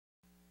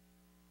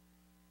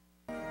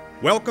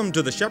Welcome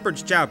to the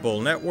Shepherd's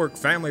Chapel Network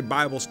Family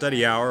Bible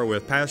Study Hour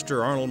with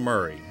Pastor Arnold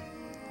Murray.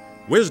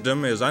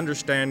 Wisdom is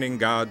understanding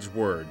God's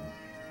Word.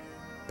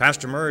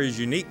 Pastor Murray's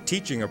unique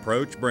teaching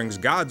approach brings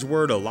God's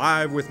Word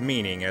alive with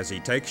meaning as he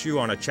takes you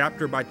on a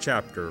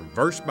chapter-by-chapter,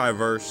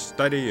 verse-by-verse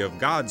study of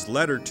God's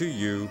letter to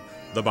you,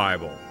 the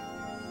Bible.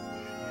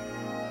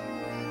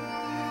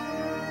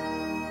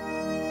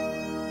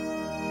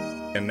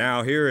 And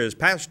now here is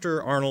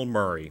Pastor Arnold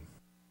Murray.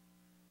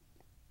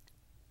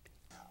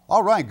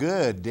 All right,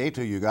 good day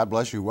to you. God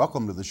bless you.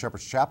 Welcome to the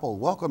Shepherd's Chapel.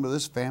 Welcome to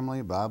this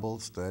Family Bible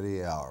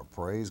Study Hour.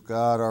 Praise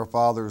God, our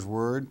Father's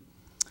Word.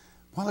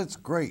 Well, it's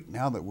great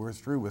now that we're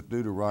through with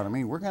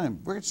Deuteronomy. We're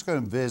just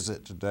going to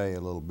visit today a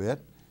little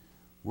bit.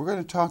 We're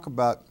going to talk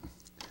about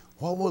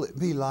what will it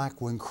be like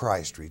when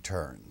Christ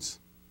returns.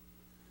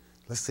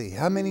 Let's see,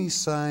 how many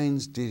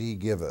signs did He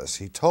give us?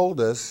 He told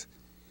us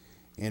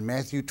in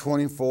Matthew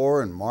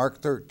 24 and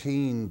Mark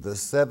 13 the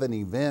 7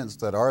 events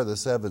that are the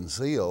 7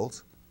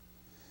 seals.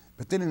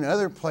 But then in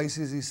other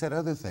places He said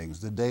other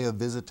things. The day of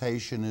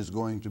visitation is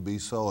going to be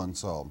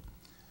so-and-so.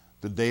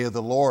 The day of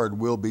the Lord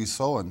will be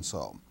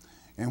so-and-so.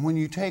 And when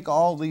you take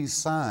all these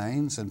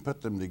signs and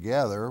put them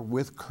together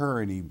with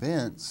current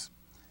events,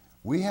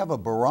 we have a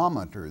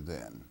barometer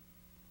then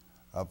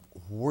of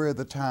where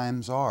the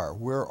times are.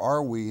 Where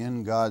are we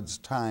in God's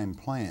time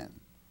plan?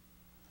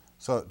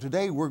 So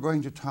today we're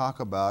going to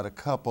talk about a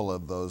couple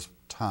of those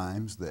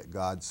times that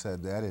God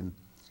said that, and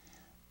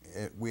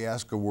we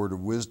ask a word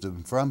of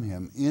wisdom from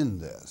Him in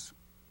this,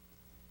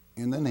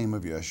 in the name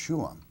of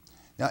Yeshua.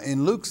 Now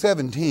in Luke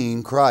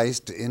 17,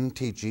 Christ in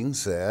teaching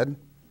said,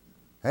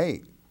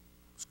 hey,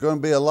 it's going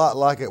to be a lot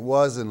like it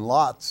was in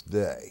Lot's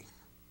day.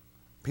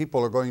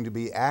 People are going to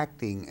be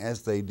acting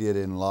as they did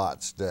in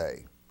Lot's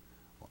day.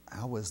 Well,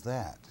 how was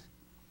that?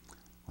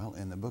 Well,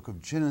 in the book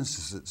of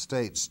Genesis it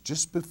states,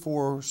 just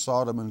before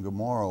Sodom and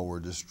Gomorrah were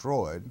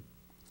destroyed,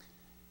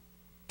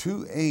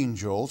 2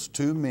 angels,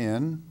 2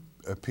 men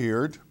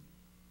appeared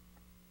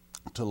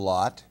to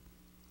Lot,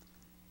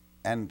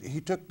 and he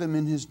took them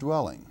in his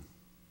dwelling.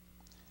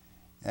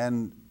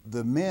 And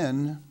the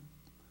men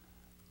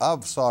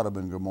of Sodom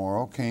and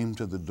Gomorrah came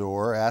to the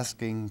door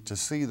asking to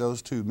see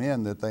those 2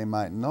 men that they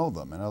might know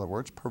them. In other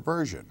words,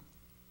 perversion.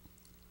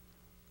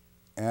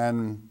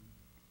 And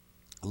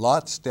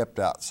Lot stepped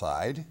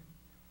outside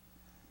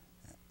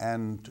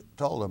and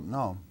told them,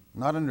 no,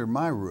 not under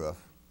my roof,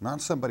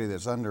 not somebody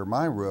that's under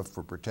my roof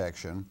for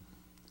protection.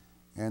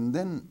 And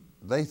then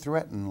they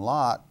threatened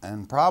Lot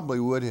and probably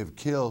would have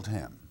killed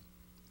him.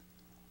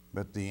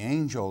 But the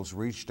angels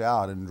reached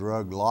out and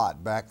dragged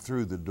Lot back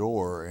through the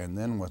door, and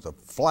then with a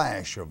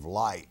flash of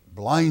light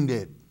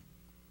blinded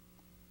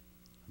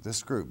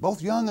this group,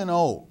 both young and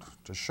old,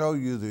 to show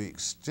you the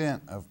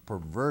extent of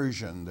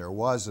perversion there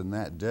was in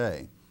that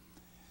day.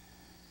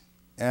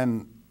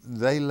 And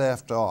they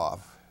left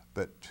off,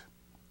 but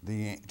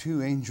the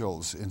 2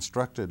 angels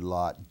instructed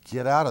Lot,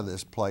 get out of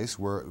this place,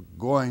 we're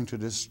going to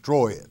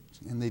destroy it.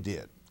 And they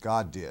did.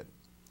 God did.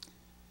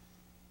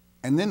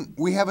 And then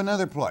we have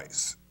another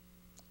place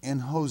in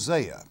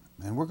Hosea,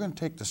 and we're going to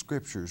take the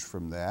scriptures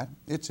from that.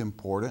 It's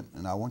important,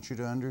 and I want you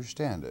to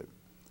understand it,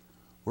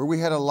 where we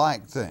had a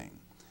like thing.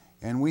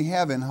 And we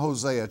have in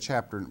Hosea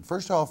chapter,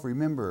 first off,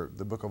 remember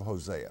the book of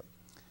Hosea.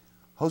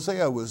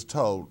 Hosea was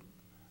told,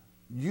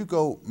 you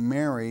go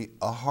marry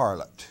a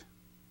harlot.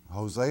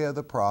 Hosea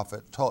the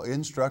prophet,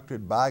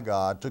 instructed by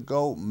God to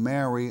go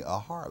marry a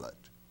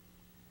harlot.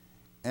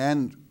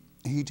 And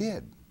he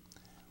did.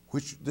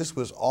 Which this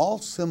was all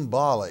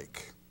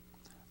symbolic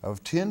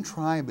of 10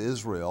 tribe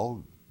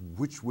Israel,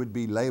 which would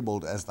be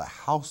labeled as the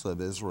house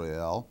of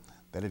Israel,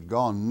 that had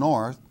gone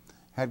north,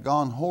 had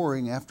gone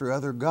whoring after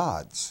other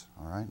gods,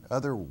 all right,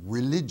 other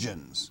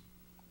religions.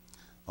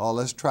 Oh,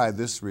 let's try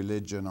this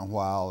religion a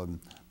while,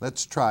 and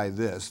let's try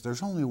this.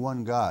 There's only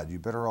one God. You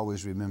better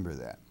always remember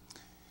that.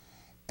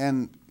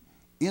 And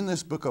in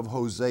this book of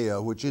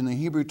Hosea, which in the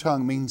Hebrew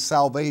tongue means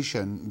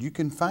salvation, you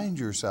can find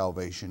your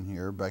salvation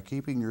here by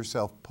keeping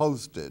yourself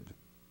posted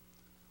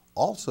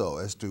also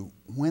as to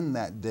when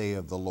that day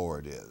of the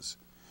Lord is.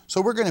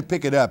 So we're going to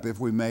pick it up, if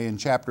we may, in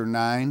chapter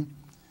 9.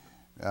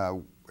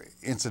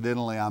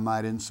 Incidentally, I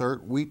might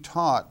insert, we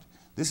taught,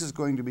 this is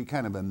going to be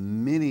kind of a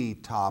mini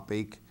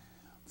topic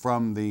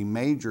from the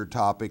major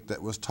topic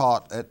that was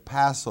taught at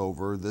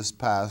Passover this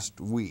past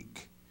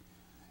week.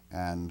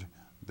 And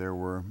there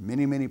were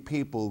many, many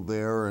people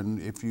there, and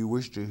if you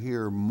wish to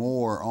hear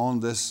more on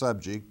this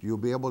subject, you'll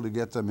be able to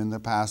get them in the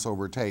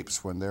Passover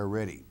tapes when they're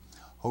ready.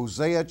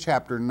 Hosea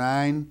chapter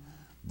 9,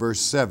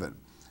 verse 7.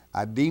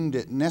 I deemed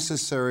it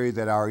necessary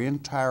that our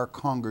entire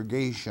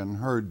congregation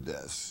heard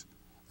this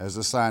as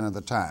a sign of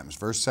the times.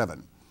 Verse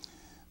 7.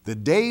 The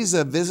days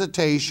of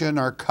visitation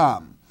are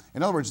come.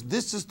 In other words,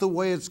 this is the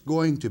way it's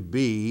going to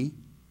be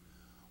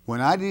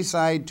when I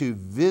decide to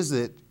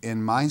visit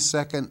in my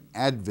second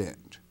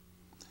advent.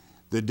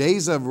 The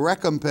days of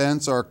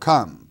recompense are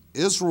come.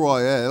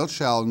 Israel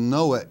shall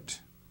know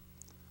it.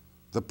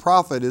 The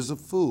prophet is a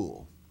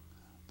fool.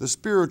 The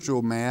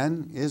spiritual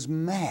man is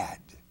mad.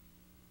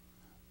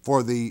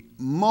 For the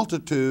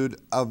multitude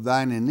of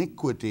thine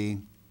iniquity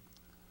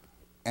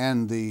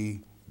and the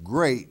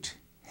great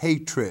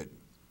hatred.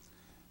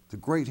 The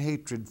great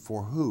hatred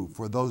for who?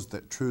 For those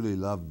that truly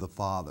love the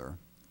Father,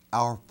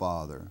 our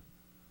Father,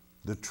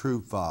 the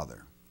true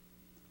Father.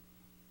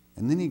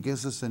 And then he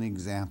gives us an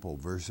example,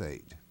 verse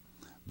 8.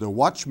 The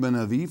watchman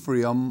of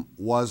Ephraim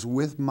was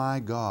with my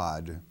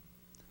God,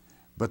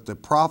 but the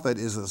prophet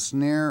is a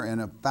snare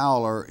and a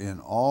fowler in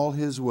all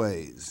his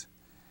ways,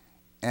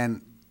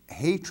 and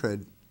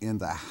hatred in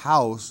the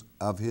house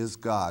of his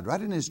God.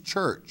 Right in his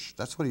church,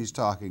 that's what he's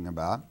talking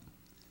about.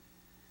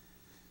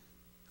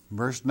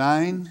 Verse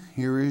 9,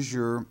 here is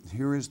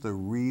the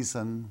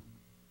reason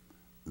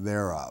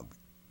thereof.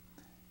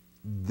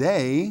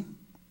 They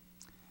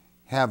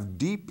have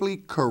deeply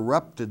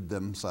corrupted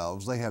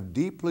themselves, they have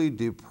deeply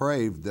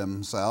depraved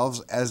themselves,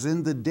 as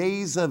in the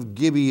days of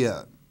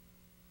Gibeah.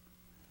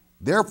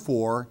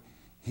 Therefore,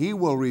 he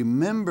will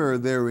remember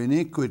their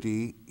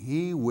iniquity,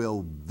 he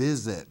will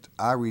visit,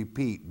 I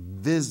repeat,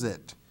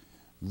 visit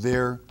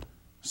their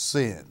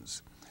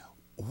sins.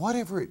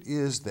 Whatever it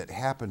is that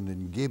happened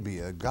in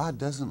Gibeah, God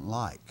doesn't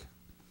like.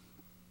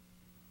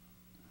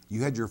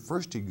 You had your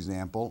first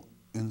example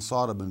in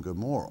Sodom and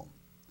Gomorrah.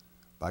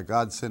 By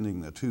God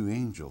sending the two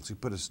angels, he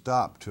put a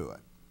stop to it.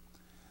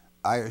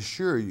 I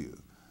assure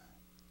you,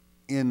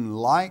 in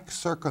like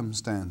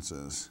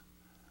circumstances,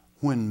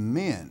 when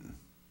men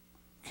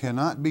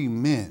cannot be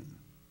men,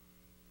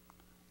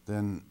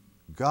 then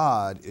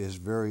God is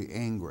very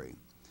angry.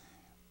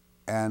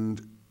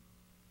 And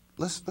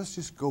let's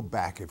just go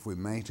back, if we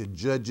may, to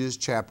Judges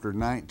chapter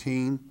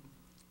 19.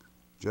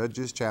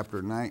 Judges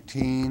chapter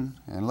 19,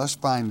 and let's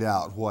find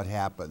out what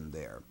happened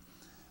there.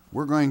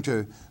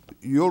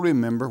 You'll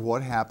remember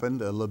what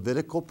happened. A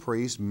Levitical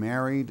priest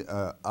married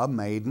a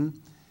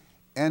maiden,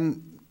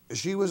 and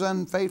she was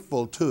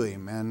unfaithful to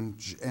him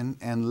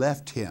and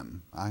left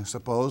him, I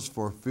suppose,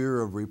 for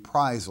fear of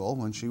reprisal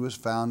when she was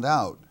found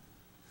out.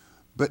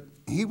 But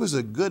he was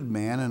a good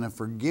man and a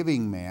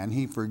forgiving man.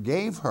 He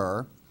forgave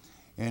her,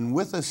 and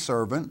with a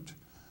servant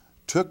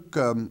took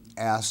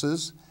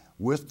asses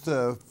with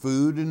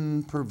food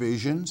and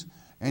provisions,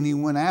 and he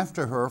went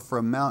after her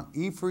from Mount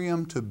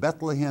Ephraim to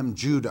Bethlehem,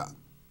 Judah.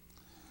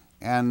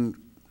 And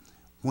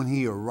when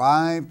he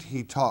arrived,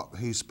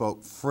 he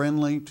spoke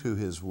friendly to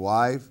his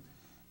wife.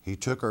 He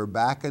took her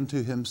back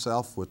into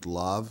himself with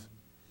love.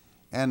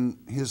 And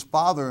his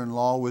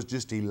father-in-law was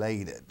just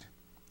elated.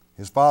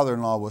 His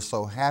father-in-law was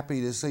so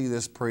happy to see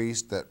this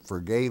priest that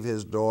forgave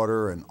his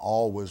daughter and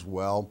all was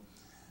well,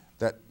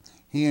 that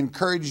he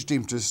encouraged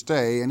him to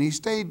stay, and he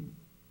stayed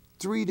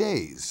 3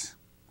 days.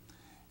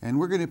 And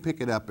we're going to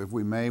pick it up, if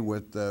we may,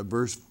 with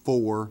verse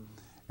 4,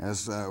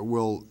 as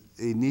we'll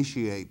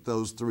initiate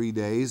those 3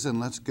 days,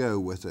 and let's go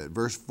with it.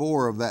 Verse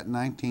 4 of that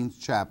 19th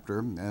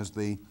chapter, as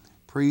the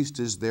priest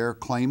is there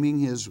claiming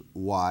his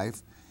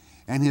wife,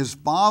 and his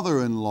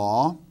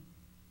father-in-law,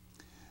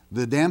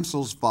 the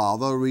damsel's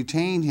father,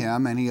 retained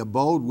him, and he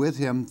abode with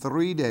him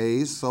 3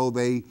 days, so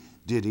they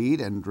did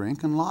eat and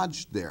drink and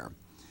lodged there.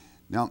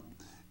 Now,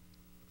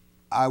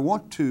 I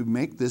want to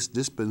make this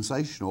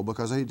dispensational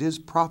because it is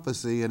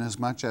prophecy,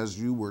 inasmuch as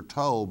you were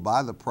told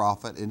by the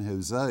prophet in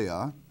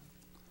Hosea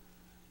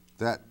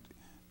that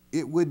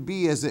it would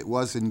be as it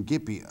was in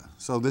Gibeah.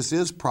 So this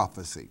is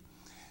prophecy.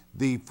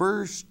 The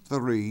first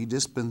 3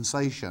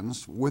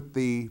 dispensations, with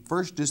the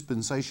first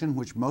dispensation,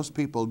 which most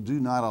people do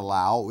not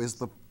allow, is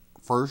the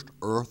first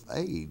earth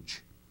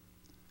age,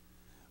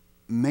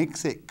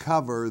 makes it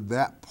cover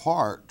that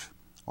part,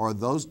 or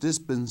those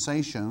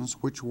dispensations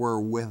which were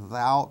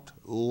without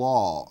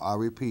law. I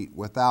repeat,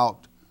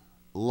 without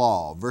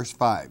law. Verse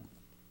 5.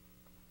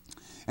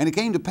 And it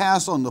came to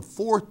pass on the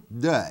 4th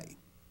day,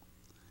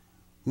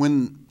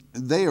 when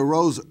they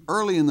arose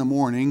early in the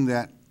morning,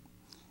 that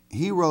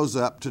he rose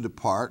up to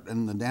depart,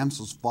 and the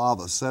damsel's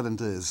father said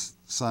unto his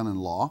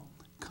son-in-law,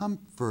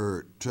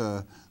 Comfort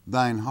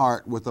thine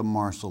heart with a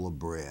morsel of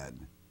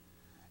bread,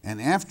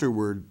 and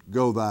afterward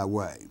go thy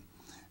way.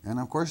 And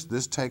of course,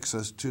 this takes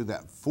us to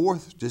that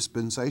 4th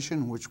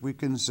dispensation, which we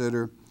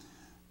consider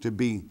to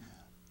be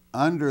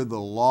under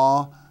the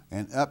law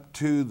and up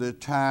to the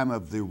time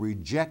of the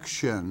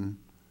rejection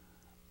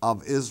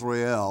of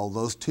Israel,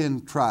 those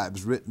 10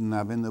 tribes written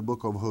of in the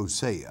book of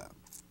Hosea,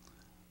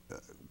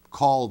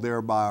 called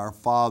there by our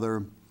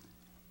father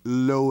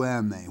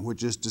Lo-Ammi,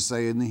 which is to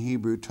say in the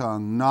Hebrew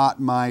tongue,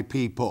 not my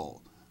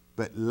people.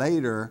 But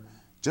later,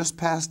 just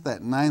past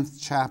that 9th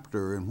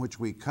chapter in which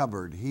we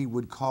covered, he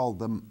would call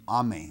them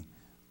Ammi,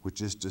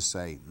 which is to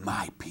say,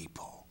 my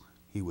people.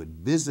 He would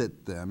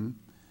visit them,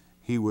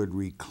 he would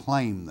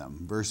reclaim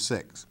them. Verse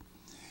 6.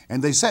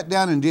 And they sat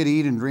down and did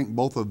eat and drink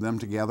both of them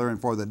together,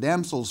 and for the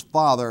damsel's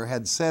father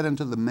had said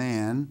unto the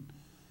man,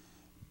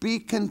 Be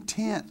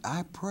content,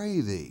 I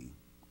pray thee,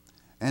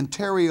 and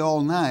tarry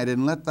all night,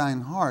 and let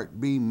thine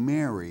heart be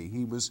merry.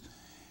 He was,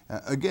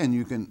 again,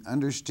 you can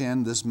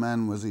understand this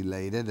man was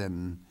elated,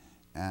 and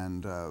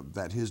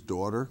that his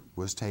daughter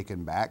was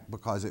taken back,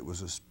 because it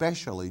was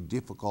especially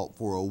difficult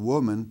for a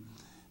woman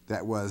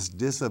that was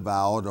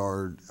disavowed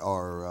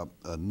or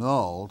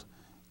annulled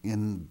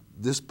in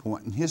this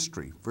point in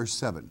history. Verse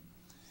 7.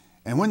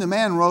 And when the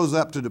man rose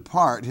up to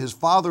depart, his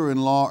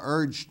father-in-law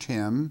urged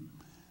him,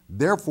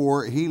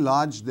 therefore he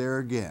lodged there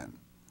again.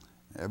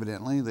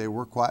 Evidently, they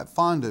were quite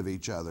fond of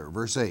each other.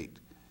 Verse 8.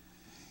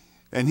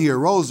 And he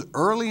arose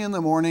early in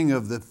the morning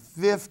of the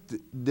 5th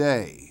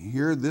day.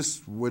 Here,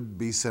 this would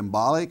be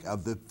symbolic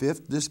of the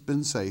 5th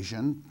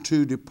dispensation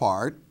to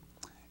depart.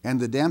 And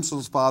the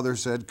damsel's father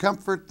said,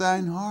 comfort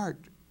thine heart,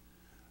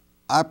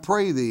 I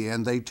pray thee.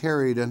 And they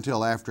tarried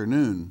until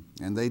afternoon,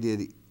 and they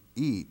did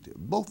eat,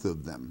 both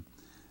of them.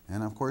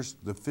 And of course,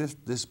 the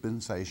 5th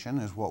dispensation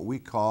is what we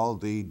call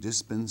the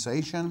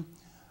dispensation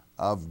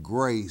of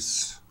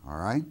grace. All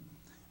right?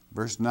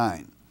 Verse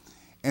 9.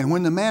 And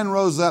when the man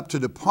rose up to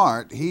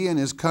depart, he and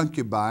his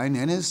concubine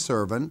and his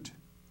servant,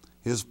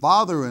 his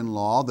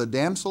father-in-law, the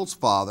damsel's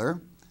father,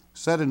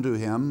 said unto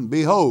him,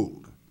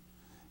 behold,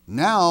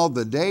 now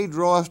the day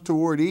draweth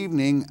toward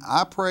evening.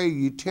 I pray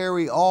ye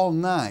tarry all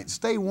night.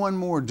 Stay one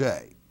more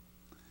day.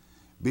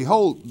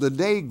 Behold, the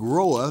day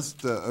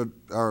groweth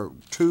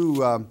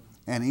to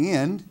an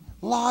end.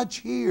 Lodge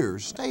here,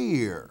 stay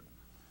here,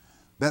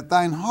 that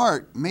thine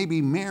heart may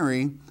be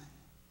merry,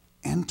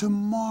 and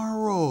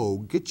tomorrow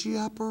get ye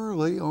up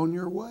early on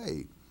your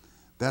way,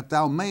 that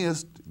thou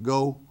mayest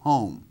go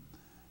home.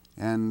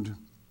 And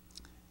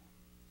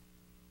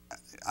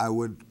I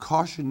would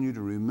caution you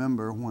to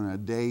remember when a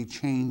day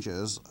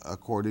changes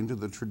according to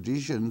the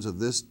traditions of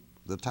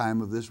the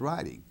time of this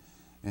writing,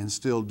 and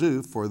still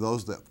do for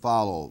those that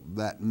follow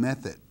that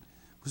method.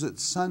 It was at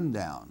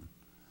sundown.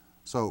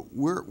 So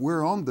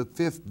we're on the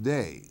 5th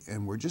day,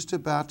 and we're just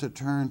about to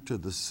turn to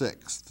the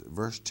 6th,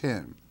 verse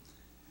 10.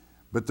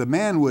 But the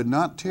man would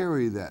not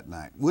tarry that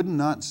night, would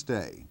not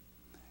stay.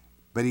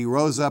 But he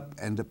rose up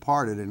and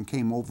departed and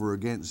came over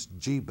against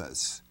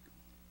Jebus,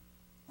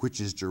 which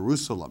is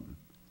Jerusalem.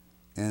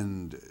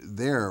 And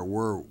there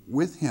were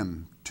with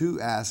him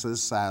 2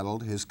 asses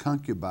saddled. His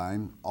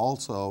concubine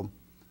also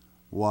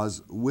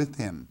was with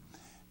him.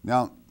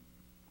 Now,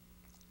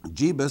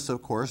 Jebus,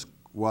 of course,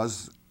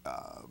 was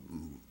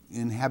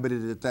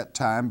inhabited at that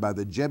time by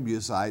the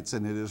Jebusites,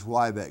 and it is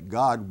why that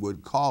God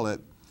would call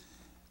it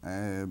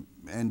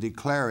and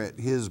declare it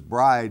his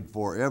bride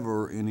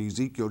forever in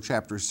Ezekiel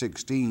chapter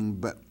 16,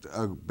 but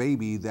a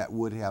baby that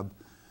would have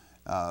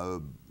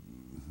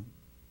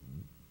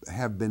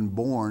been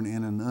born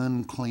in an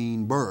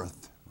unclean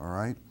birth, all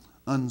right?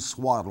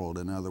 Unswaddled,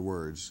 in other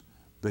words.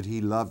 But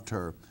he loved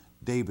her.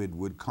 David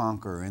would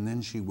conquer, and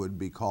then she would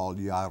be called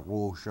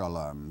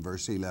Yarushalayim,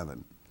 verse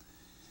 11.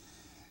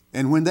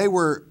 And when they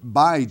were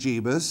by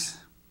Jebus,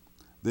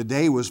 the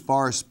day was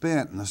far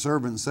spent, and the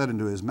servant said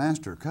unto his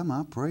master, come,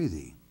 I pray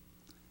thee,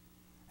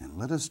 and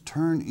let us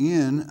turn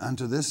in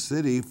unto this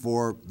city,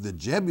 for the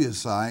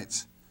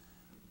Jebusites,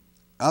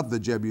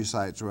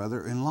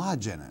 and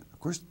lodge in it. Of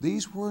course,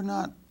 these were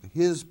not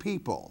his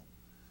people.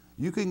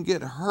 You can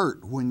get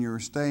hurt when you're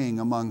staying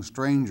among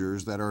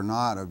strangers that are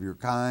not of your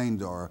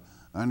kind or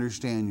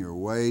understand your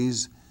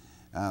ways.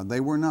 They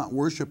were not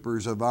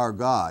worshipers of our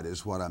God,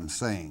 is what I'm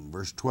saying.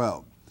 Verse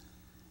 12.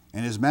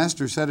 And his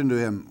master said unto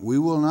him, we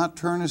will not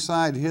turn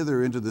aside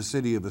hither into the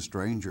city of a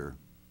stranger.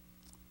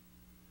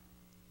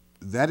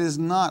 That is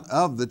not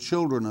of the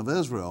children of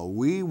Israel.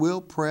 We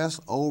will press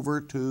over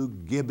to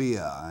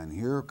Gibeah. And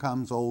here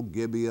comes old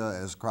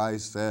Gibeah, as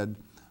Christ said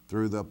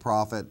through the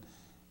prophet.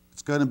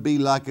 It's going to be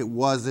like it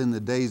was in the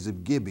days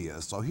of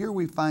Gibeah. So here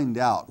we find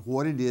out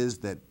what it is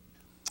that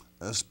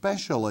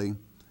especially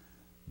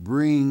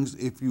brings,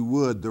 if you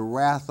would, the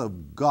wrath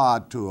of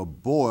God to a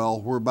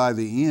boil, whereby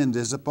the end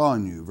is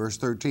upon you. Verse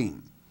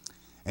 13.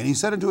 And he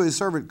said unto his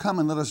servant, come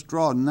and let us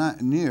draw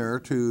near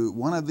to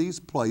one of these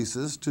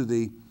places,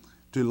 to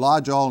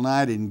lodge all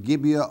night in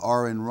Gibeah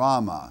or in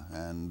Ramah,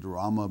 and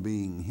Ramah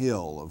being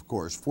hill, of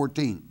course.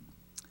 14.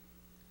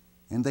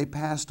 And they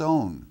passed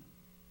on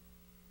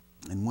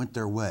and went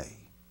their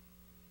way,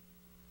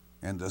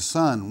 and the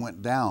sun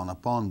went down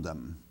upon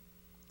them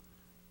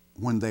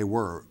when they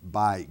were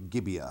by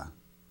Gibeah,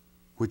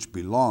 which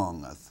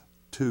belongeth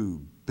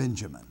to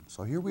Benjamin.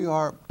 So here we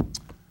are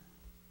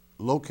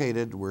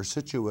located, we're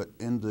situate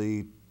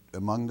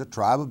among the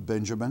tribe of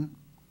Benjamin.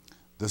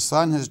 The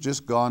sun has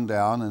just gone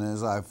down, and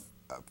as I've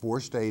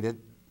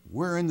forestated,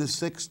 we're in the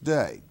 6th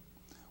day.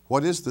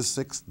 What is the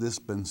 6th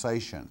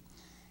dispensation?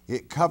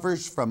 It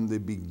covers from the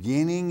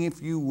beginning,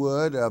 if you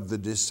would, of the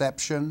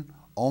deception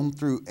on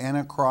through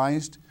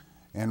Antichrist,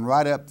 and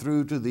right up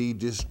through to the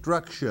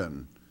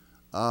destruction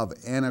of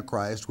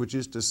Antichrist, which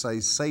is to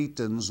say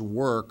Satan's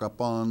work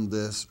upon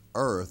this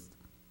earth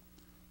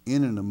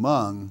in and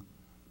among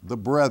the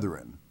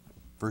brethren.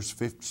 Verse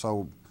 50,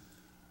 so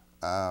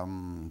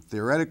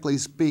theoretically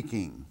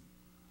speaking,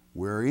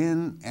 we're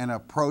in and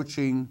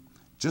approaching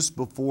just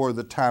before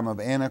the time of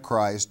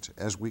Antichrist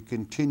as we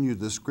continue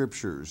the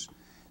scriptures.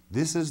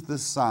 This is the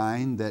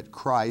sign that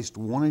Christ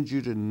wanted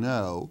you to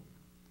know,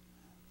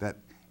 that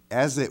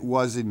as it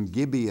was in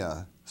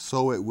Gibeah,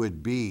 so it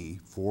would be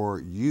for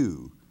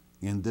you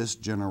in this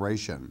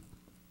generation.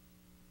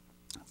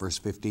 Verse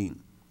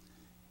 15.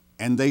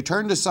 And they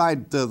turned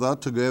aside thither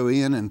to go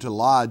in and to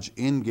lodge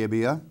in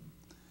Gibeah.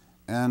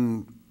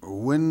 And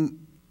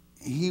when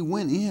he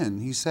went in,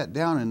 he sat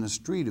down in the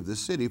street of the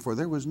city, for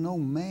there was no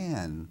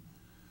man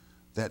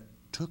that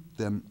took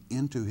them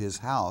into his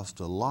house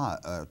to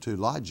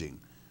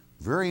lodging.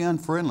 Very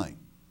unfriendly,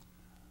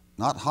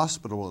 not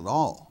hospitable at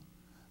all,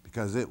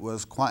 because it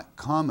was quite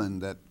common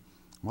that,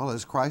 well,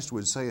 as Christ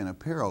would say in a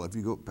parable, if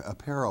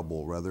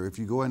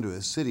you go into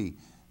a city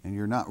and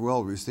you're not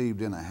well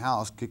received in a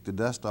house, kick the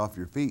dust off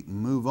your feet and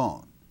move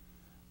on.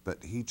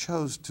 But he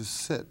chose to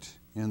sit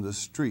in the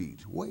street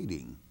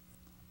waiting.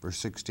 Verse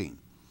 16.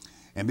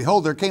 And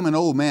behold, there came an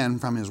old man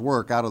from his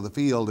work out of the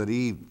field at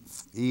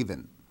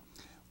even,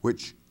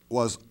 which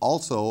was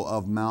also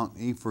of Mount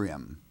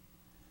Ephraim.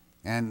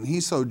 And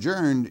he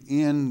sojourned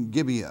in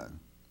Gibeah.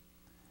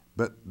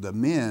 But the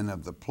men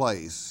of the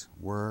place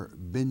were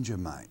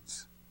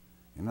Benjamites.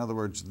 In other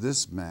words,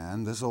 this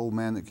old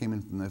man that came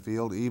in from the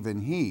field,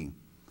 even he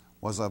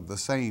was of the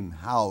same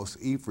house,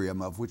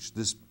 Ephraim, of which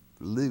this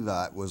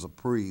Levite was a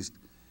priest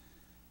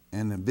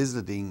and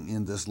visiting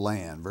in this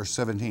land. Verse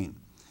 17.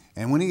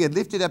 And when he had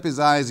lifted up his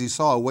eyes, he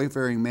saw a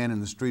wayfaring man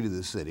in the street of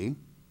the city.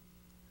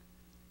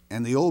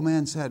 And the old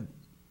man said,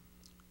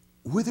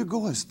 Whither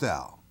goest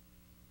thou?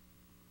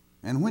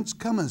 And whence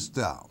comest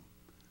thou?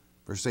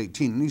 Verse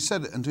 18. And he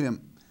said unto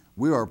him,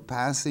 We are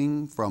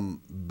passing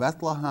from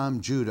Bethlehem,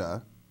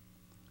 Judah,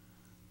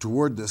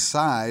 toward the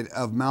side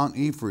of Mount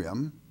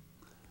Ephraim.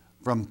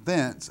 From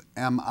thence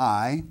am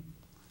I.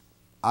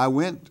 I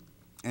went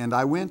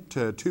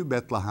to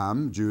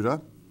Bethlehem,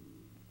 Judah,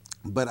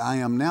 but I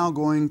am now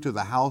going to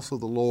the house of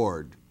the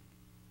Lord.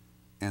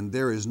 And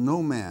there is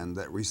no man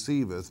that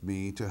receiveth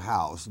me to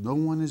house. No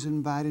one has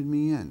invited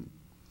me in.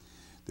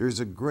 There's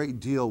a great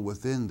deal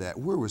within that.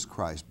 Where was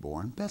Christ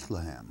born?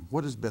 Bethlehem.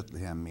 What does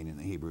Bethlehem mean in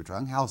the Hebrew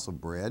tongue? House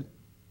of bread.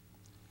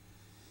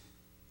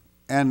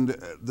 And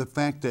the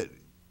fact that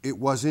it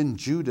was in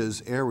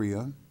Judah's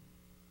area,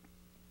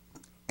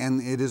 and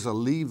it is a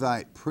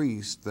Levite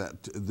priest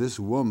that this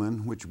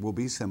woman, which will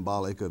be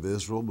symbolic of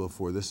Israel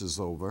before this is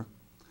over,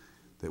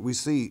 that we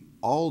see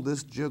all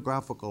this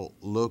geographical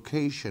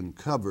location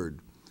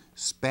covered,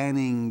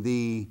 spanning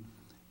the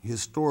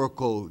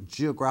historical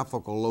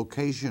geographical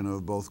location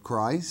of both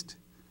Christ,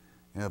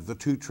 of the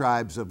two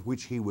tribes of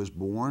which he was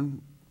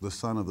born, the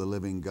Son of the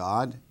living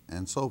God,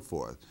 and so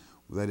forth.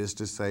 That is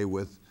to say,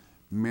 with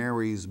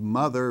Mary's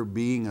mother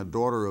being a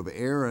daughter of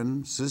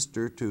Aaron,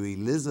 sister to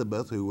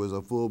Elizabeth, who was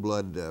a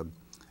full-blood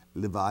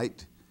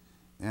Levite,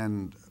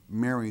 and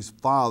Mary's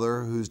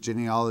father, whose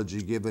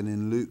genealogy given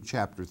in Luke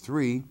chapter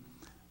 3,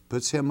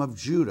 puts him of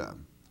Judah.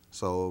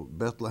 So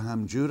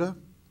Bethlehem, Judah,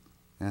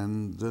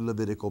 and the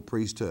Levitical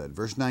priesthood.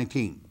 Verse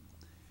 19.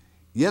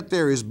 Yet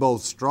there is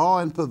both straw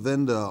and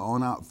provender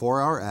for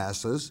our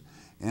asses,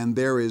 and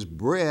there is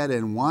bread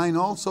and wine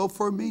also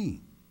for me,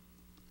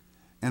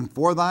 and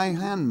for thy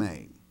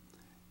handmaid,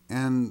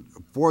 and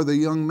for the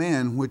young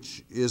man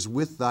which is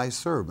with thy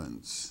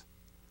servants.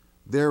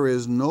 There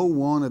is no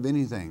want of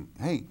anything.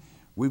 Hey,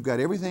 we've got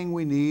everything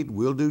we need.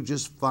 We'll do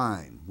just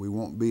fine. We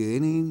won't be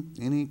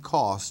any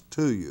cost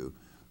to you.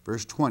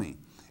 Verse 20.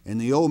 And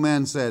the old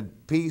man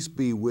said, Peace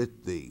be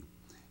with thee.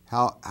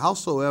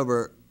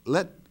 Howsoever,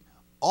 let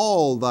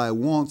all thy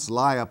wants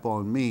lie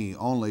upon me,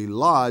 only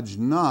lodge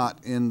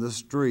not in the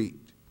street.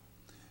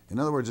 In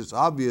other words, it's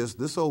obvious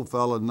this old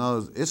fellow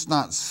knows it's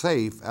not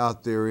safe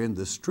out there in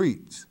the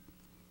streets.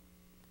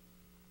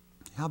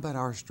 How about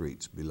our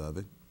streets,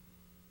 beloved?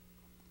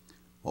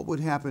 What would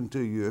happen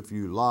to you if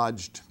you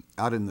lodged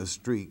out in the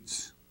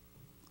streets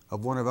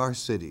of one of our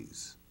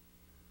cities?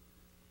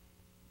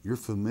 You're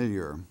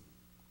familiar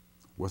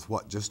with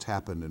what just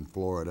happened in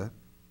Florida.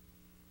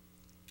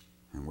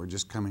 And we're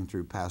just coming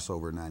through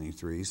Passover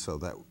 93, so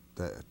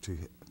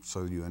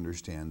so you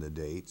understand the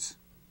dates.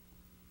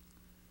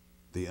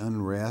 The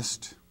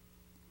unrest,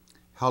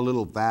 how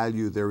little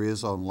value there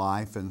is on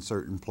life in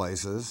certain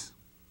places,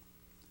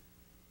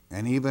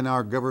 and even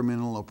our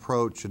governmental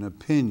approach and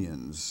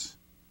opinions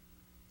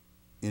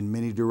in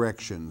many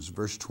directions.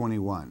 Verse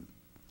 21.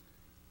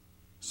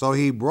 So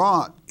he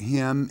brought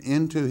him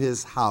into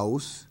his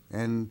house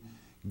and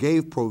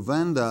gave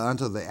provender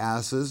unto the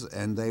asses,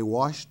 and they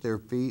washed their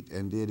feet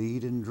and did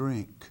eat and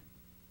drink.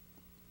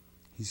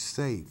 He's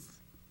safe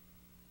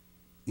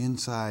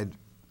inside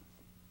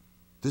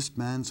this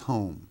man's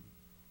home,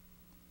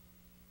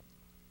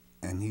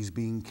 and he's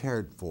being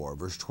cared for.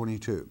 Verse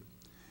 22.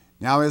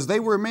 Now as they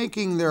were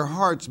making their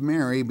hearts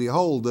merry,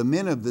 behold, the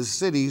men of the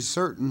city,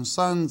 certain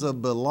sons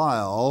of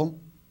Belial,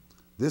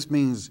 this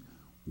means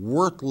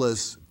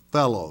worthless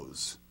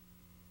fellows,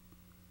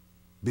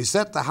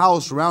 beset the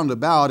house round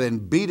about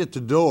and beat at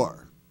the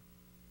door,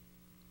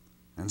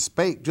 and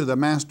spake to the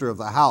master of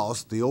the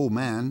house, the old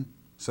man,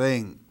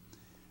 saying,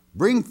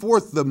 Bring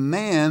forth the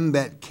man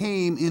that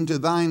came into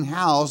thine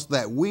house,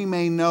 that we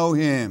may know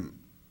him.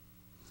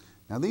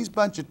 Now these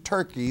bunch of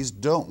turkeys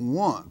don't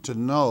want to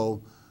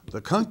know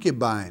the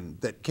concubine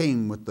that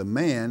came with the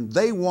man.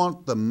 They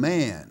want the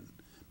man.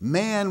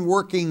 Man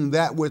working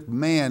that with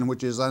man,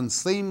 which is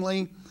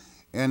unseemly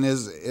and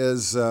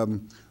is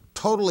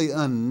totally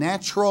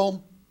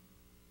unnatural,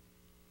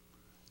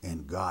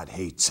 and God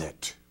hates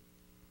it.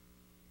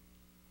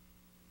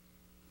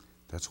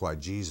 That's why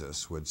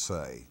Jesus would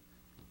say,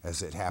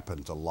 as it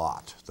happened to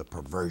Lot, the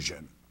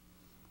perversion.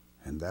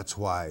 And that's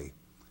why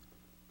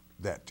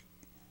that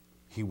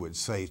he would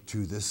say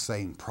to this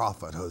same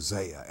prophet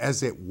Hosea,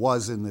 as it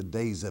was in the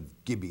days of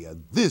Gibeah,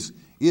 this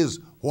is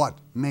what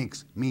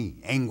makes me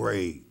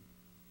angry.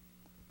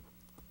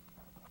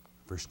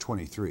 Verse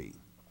 23.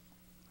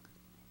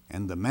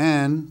 And the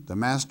man, the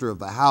master of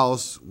the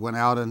house, went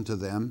out unto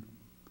them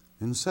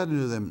and said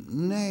unto them,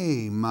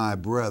 Nay, my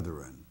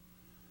brethren,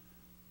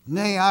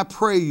 nay, I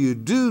pray you,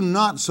 do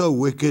not so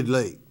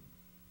wickedly.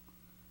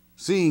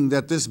 Seeing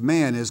that this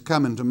man is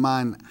come into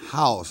mine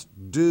house,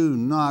 do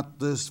not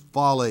this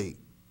folly.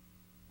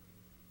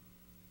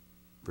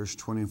 Verse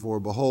 24,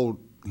 Behold,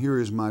 here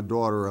is my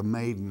daughter, a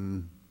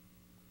maiden,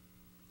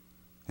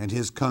 and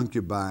his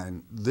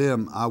concubine,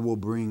 them I will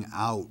bring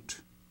out,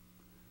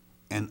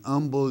 and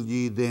humble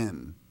ye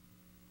them,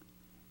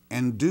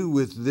 and do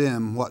with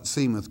them what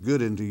seemeth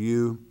good unto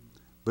you,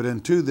 but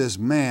unto this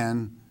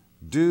man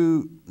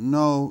do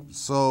no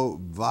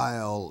so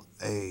vile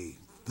a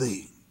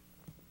thing.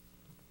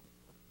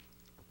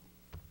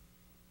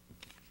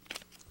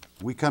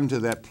 We come to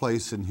that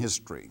place in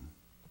history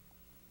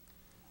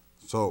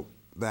so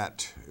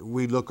that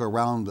we look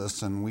around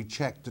us and we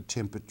check the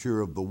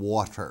temperature of the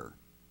water.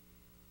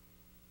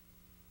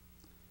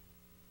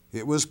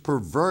 It was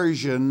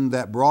perversion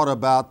that brought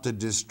about the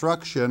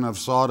destruction of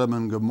Sodom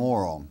and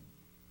Gomorrah.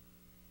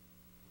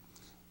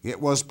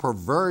 It was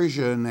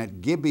perversion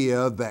at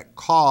Gibeah that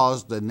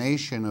caused the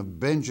nation of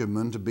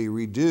Benjamin to be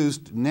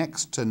reduced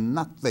next to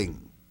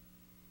nothing.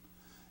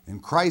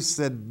 And Christ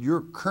said,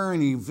 your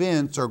current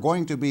events are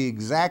going to be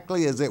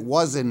exactly as it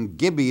was in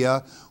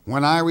Gibeah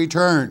when I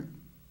return.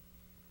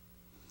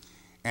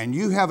 And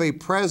you have a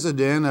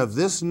president of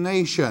this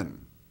nation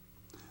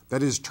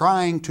that is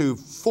trying to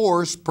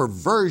force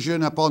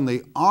perversion upon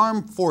the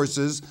armed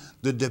forces,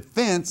 the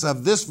defense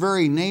of this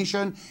very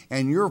nation,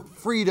 and your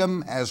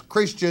freedom as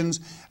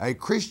Christians, a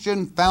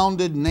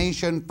Christian-founded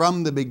nation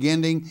from the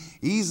beginning,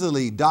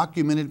 easily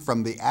documented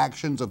from the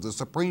actions of the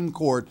Supreme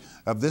Court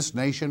of this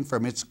nation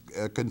from its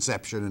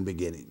conception and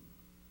beginning.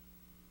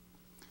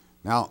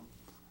 Now,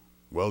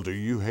 well, do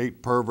you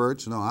hate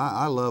perverts? No,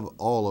 I love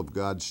all of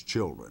God's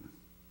children.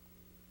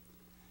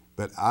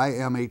 But I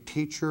am a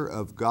teacher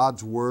of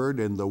God's Word,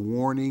 and the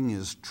warning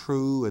is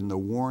true and the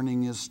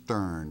warning is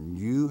stern.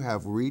 You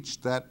have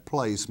reached that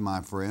place,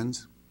 my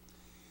friends.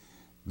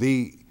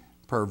 The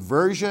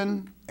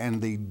perversion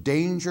and the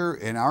danger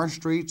in our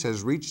streets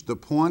has reached the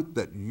point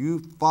that you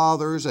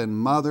fathers and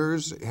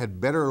mothers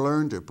had better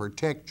learn to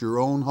protect your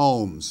own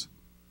homes.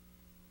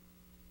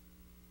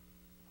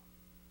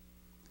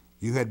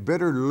 You had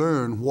better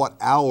learn what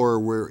hour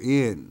we're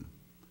in.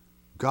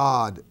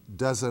 God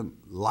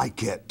doesn't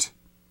like it.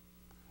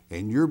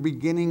 And you're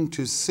beginning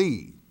to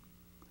see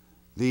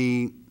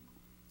the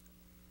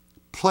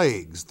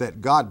plagues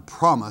that God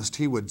promised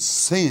He would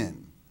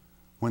send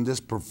when this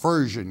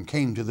perversion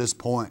came to this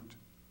point.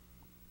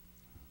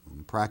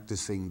 And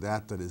practicing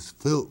that is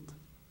filth.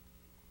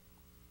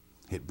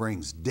 It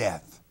brings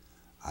death.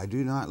 I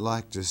do not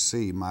like to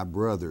see my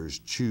brothers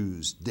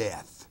choose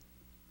death.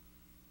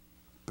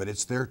 But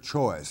it's their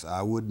choice.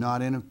 I would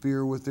not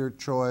interfere with their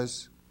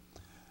choice.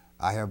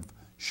 I have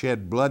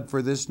shed blood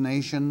for this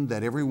nation,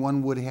 that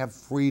everyone would have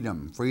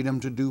freedom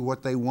to do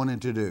what they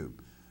wanted to do.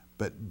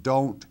 But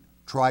don't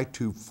try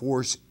to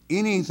force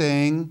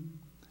anything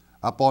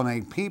upon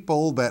a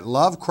people that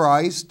love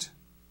Christ,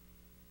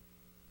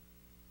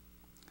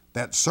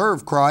 that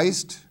serve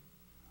Christ,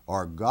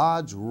 or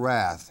God's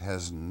wrath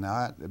has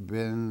not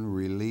been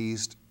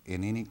released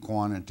in any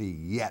quantity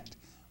yet,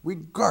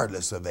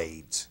 regardless of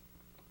AIDS.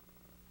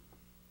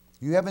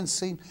 You haven't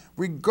seen,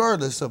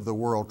 regardless of the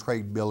World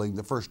Trade Building,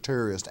 the first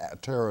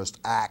terrorist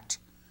act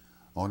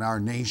on our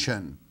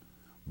nation,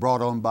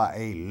 brought on by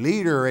a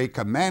leader, a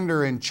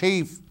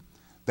commander-in-chief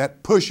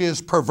that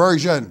pushes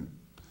perversion,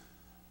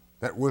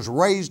 that was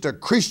raised a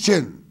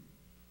Christian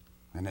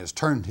and has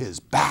turned his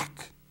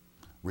back,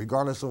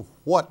 regardless of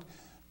what.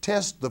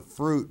 Test the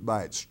fruit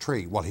by its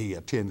tree. Well, he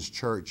attends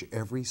church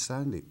every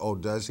Sunday. Oh,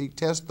 does he?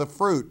 Test the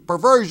fruit.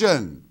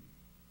 Perversion.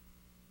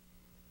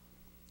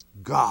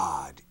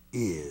 God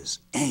is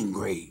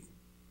angry.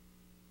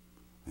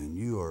 And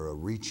you are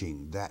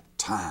reaching that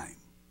time.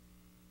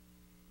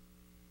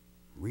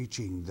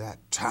 Reaching that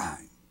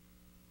time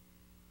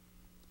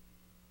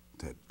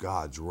that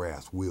God's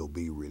wrath will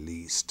be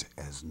released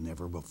as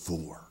never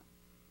before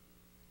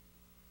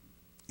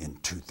in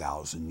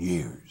 2,000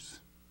 years.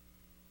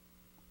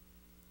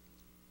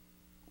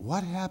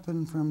 What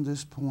happened from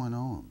this point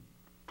on?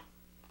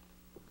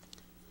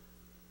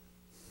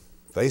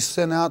 They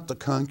sent out the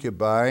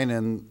concubine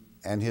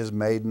and his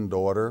maiden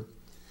daughter.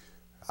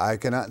 I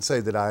cannot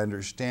say that I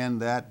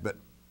understand that, but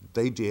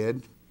they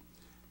did.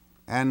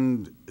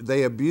 And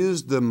they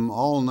abused them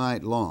all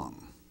night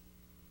long,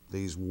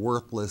 these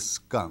worthless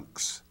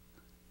skunks,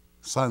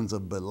 sons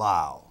of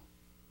Belial.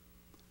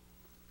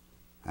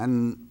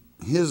 And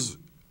his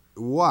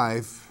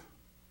wife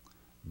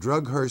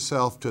drug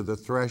herself to the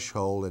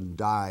threshold and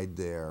died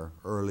there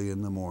early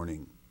in the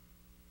morning,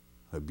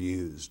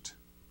 abused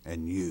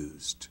and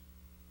used.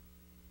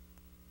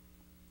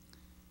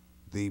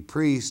 The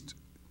priest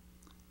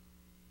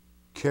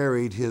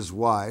carried his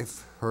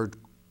wife, her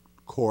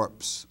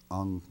corpse,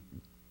 on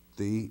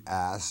the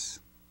ass,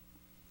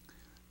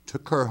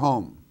 took her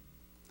home.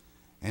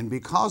 And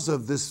because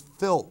of this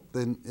filth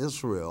in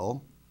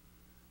Israel,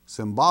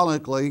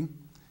 symbolically,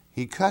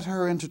 he cut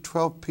her into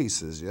 12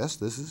 pieces. Yes,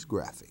 this is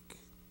graphic.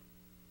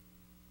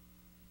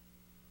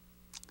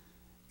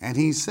 And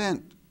he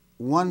sent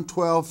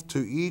 1/12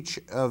 to each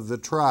of the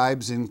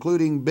tribes,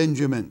 including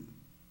Benjamin,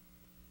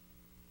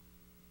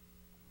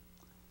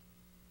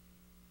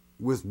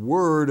 with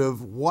word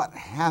of what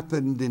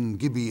happened in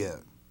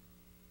Gibeah.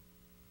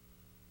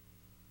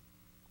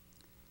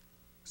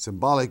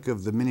 Symbolic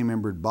of the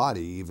many-membered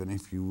body, even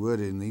if you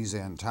would, in these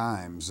end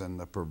times, and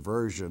the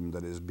perversion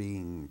that is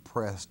being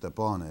pressed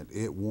upon it.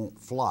 It won't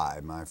fly,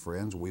 my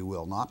friends. We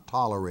will not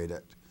tolerate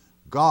it.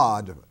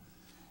 God,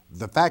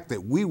 the fact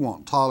that we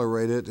won't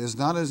tolerate it is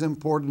not as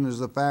important as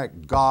the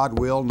fact God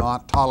will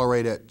not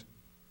tolerate it.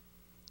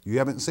 You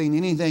haven't seen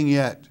anything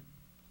yet.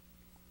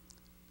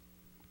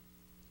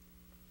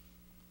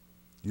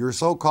 Your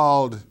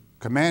so-called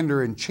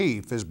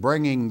commander-in-chief is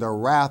bringing the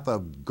wrath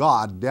of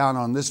God down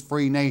on this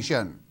free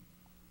nation.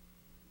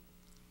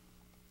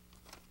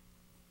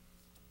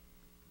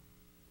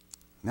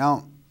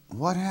 Now,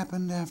 what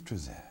happened after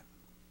that?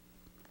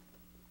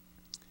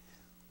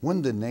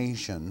 When the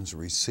nations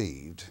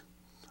received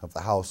of the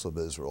house of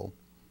Israel,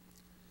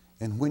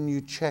 and when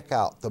you check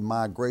out the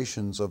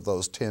migrations of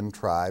those 10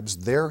 tribes,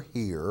 they're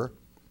here.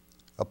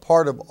 A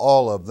part of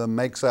all of them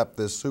makes up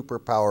this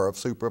superpower of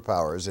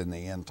superpowers in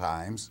the end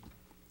times.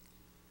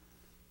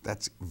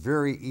 That's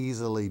very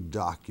easily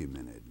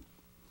documented.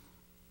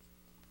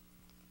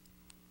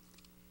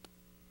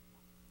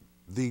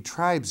 The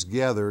tribes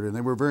gathered, and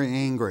they were very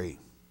angry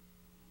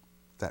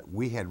that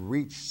we had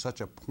reached such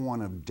a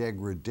point of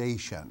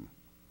degradation.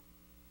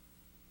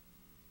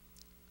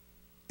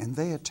 And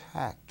they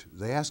attacked.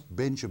 They asked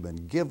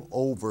Benjamin, give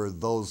over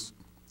those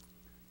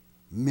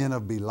men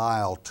of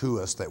Belial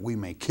to us that we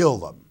may kill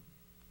them.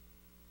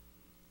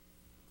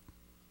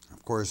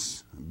 Of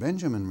course,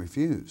 Benjamin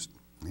refused.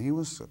 He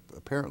was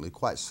apparently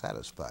quite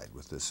satisfied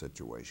with this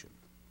situation.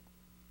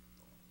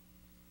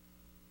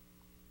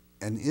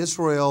 And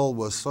Israel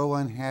was so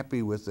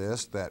unhappy with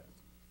this that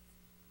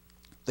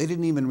they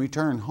didn't even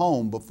return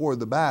home before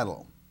the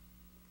battle,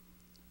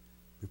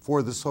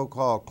 before the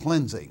so-called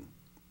cleansing.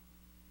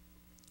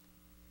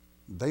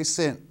 They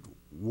sent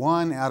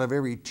 1 out of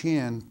every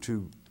 10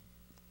 to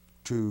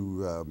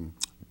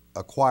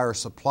acquire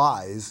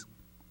supplies.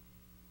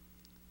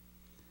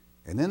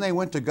 And then they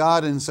went to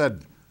God and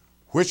said,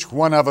 which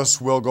one of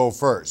us will go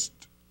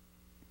first?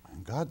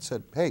 And God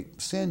said, hey,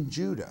 send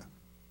Judah.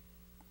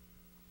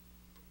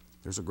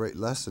 There's a great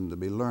lesson to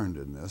be learned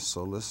in this,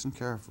 so listen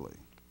carefully.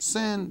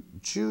 Send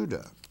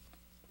Judah.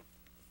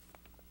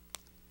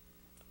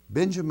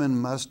 Benjamin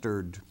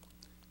mustered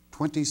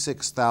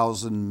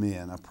 26,000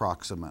 men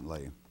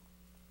approximately.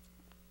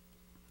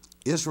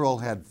 Israel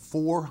had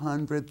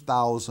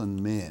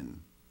 400,000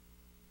 men.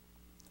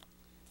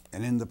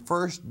 And in the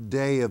first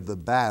day of the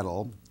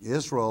battle,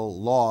 Israel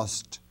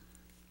lost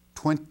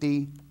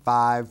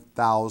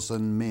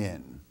 25,000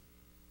 men.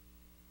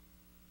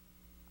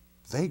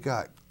 They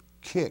got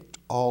kicked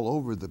all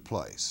over the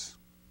place.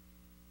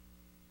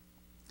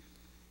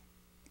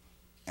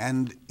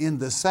 And in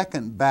the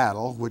second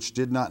battle, which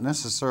did not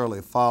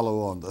necessarily follow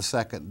on the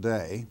second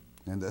day,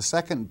 in the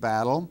second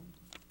battle,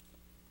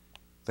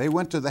 they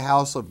went to the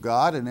house of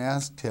God and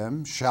asked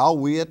him, shall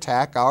we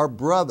attack our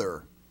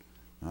brother?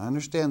 Now, I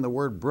understand the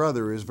word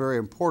brother is very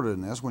important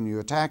in this. When you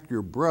attack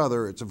your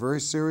brother, it's a very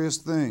serious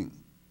thing.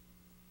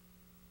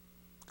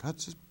 God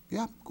says,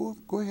 yeah,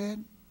 go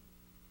ahead.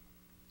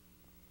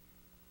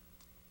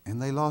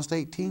 And they lost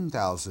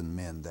 18,000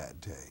 men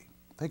that day.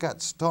 They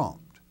got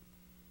stomped.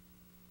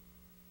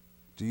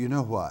 Do you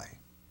know why?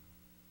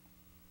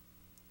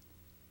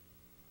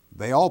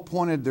 They all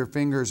pointed their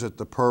fingers at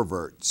the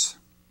perverts.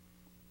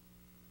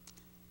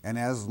 And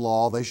as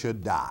law, they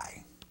should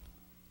die.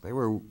 They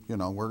were,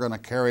 we're going to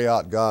carry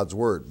out God's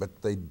word.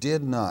 But they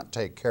did not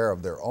take care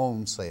of their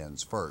own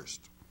sins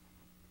first.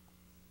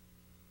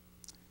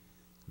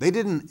 They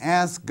didn't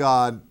ask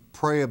God,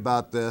 pray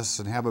about this,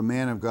 and have a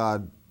man of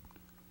God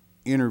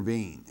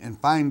intervene and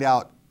find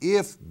out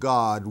if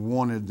God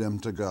wanted them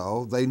to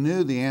go. They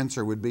knew the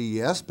answer would be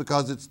yes,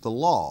 because it's the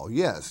law,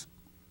 yes.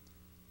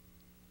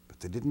 But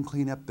they didn't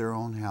clean up their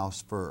own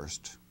house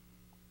first.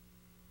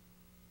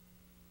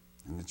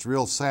 And it's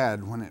real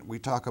sad when we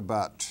talk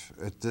about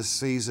at this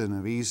season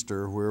of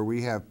Easter where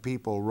we have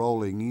people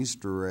rolling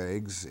Easter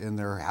eggs in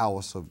their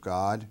house of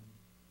God.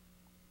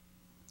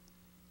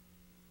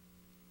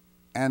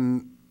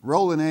 And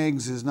rolling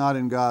eggs is not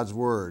in God's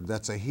word.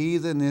 That's a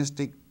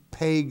heathenistic,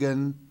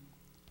 pagan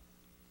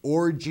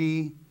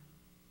orgy,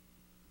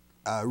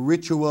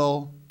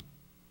 ritual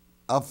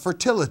of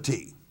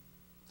fertility,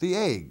 the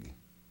egg.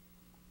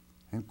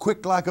 and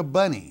quick like a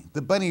bunny,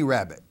 the bunny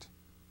rabbit.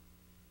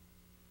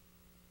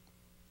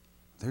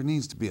 There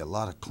needs to be a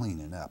lot of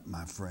cleaning up,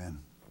 my friend,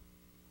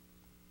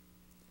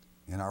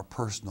 in our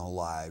personal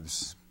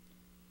lives.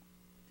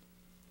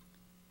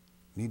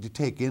 Need to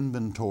take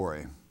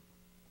inventory.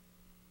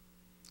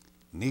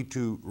 Need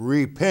to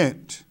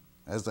repent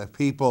as a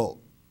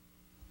people.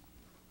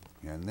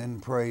 And then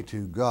pray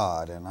to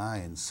God, and I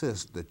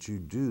insist that you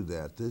do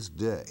that this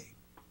day.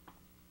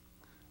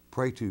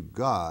 Pray to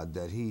God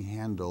that He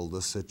handle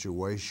the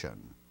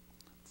situation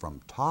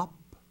from top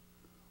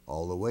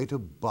all the way to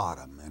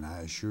bottom, and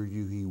I assure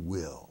you He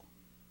will.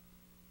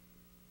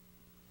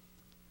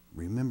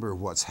 Remember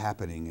what's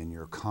happening in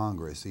your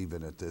Congress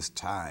even at this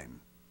time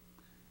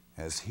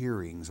as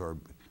hearings are.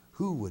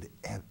 Who would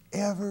have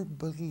ever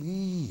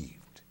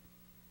believed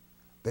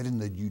that in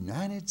the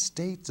United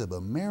States of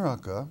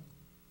America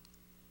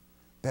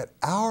that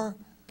our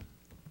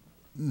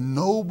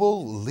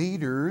noble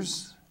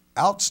leaders,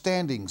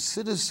 outstanding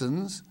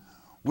citizens,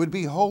 would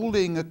be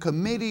holding a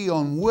committee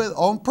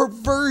on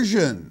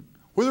perversion,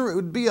 whether it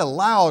would be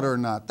allowed or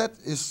not.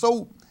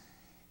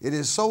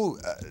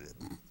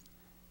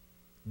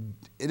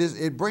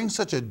 It brings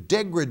such a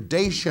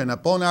degradation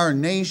upon our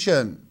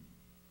nation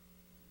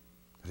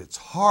that it's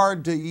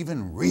hard to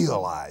even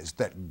realize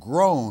that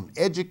grown,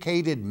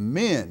 educated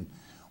men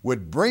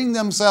would bring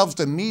themselves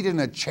to meet in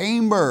a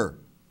chamber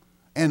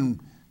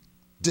and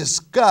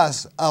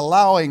discuss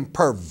allowing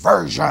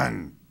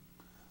perversion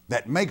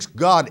that makes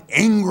God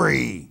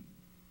angry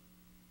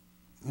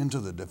into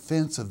the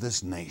defense of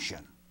this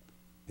nation.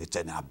 It's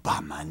an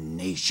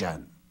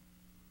abomination.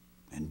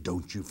 And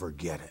don't you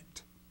forget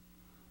it.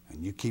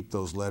 And you keep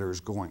those letters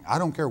going. I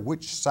don't care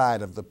which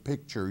side of the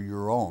picture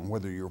you're on,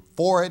 whether you're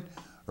for it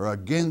or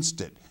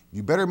against it.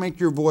 You better make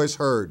your voice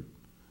heard,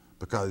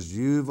 because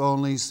you've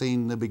only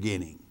seen the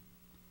beginning.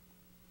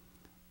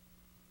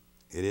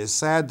 It is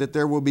sad that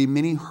there will be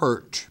many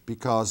hurt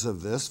because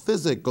of this.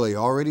 Physically,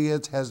 already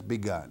it has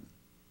begun.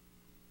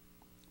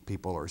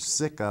 People are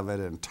sick of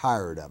it and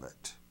tired of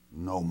it.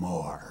 No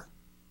more.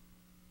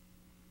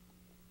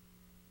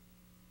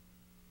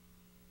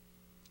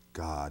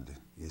 God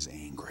is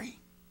angry.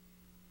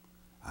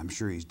 I'm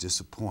sure He's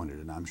disappointed,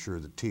 and I'm sure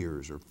the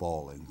tears are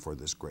falling for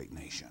this great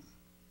nation.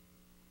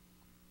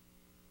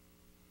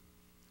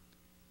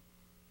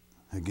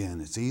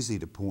 Again, it's easy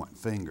to point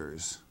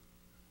fingers.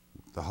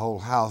 The whole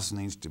house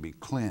needs to be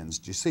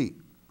cleansed. You see,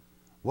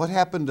 what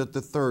happened at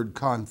the third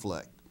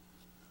conflict?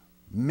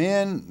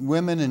 Men,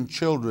 women, and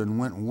children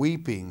went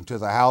weeping to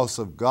the house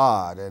of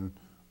God and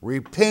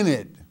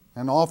repented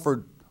and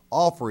offered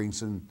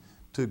offerings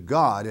to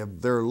God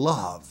of their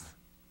love,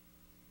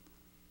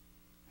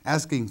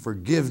 asking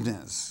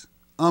forgiveness,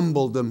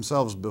 humbled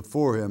themselves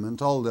before Him and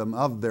told Him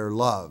of their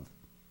love.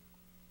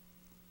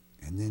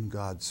 And then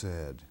God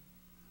said,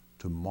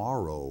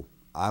 "Tomorrow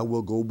I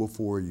will go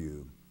before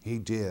you." He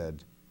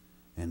did,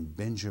 and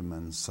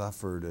Benjamin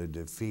suffered a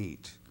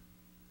defeat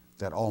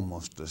that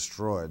almost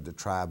destroyed the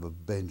tribe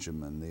of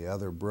Benjamin. The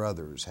other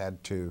brothers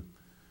had to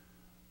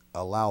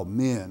allow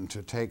men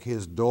to take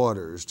his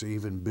daughters to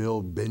even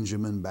build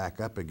Benjamin back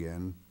up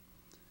again,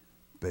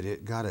 but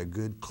it got a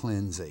good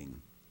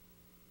cleansing.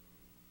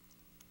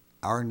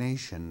 Our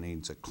nation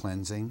needs a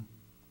cleansing.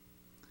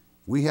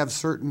 We have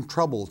certain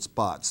trouble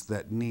spots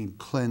that need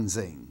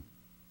cleansing,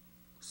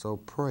 so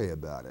pray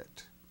about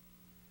it.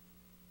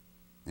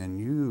 And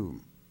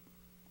you,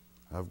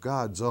 of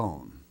God's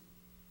own,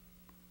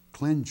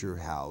 cleanse your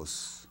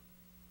house.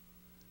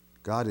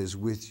 God is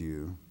with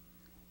you.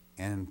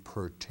 And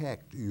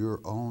protect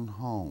your own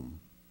home.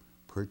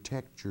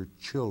 Protect your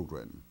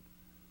children.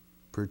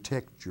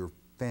 Protect your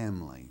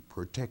family.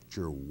 Protect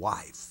your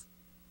wife.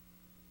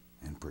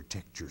 And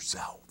protect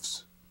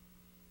yourselves.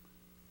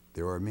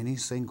 There are many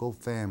single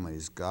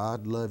families.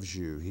 God loves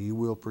you. He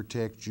will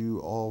protect you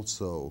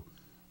also,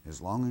 as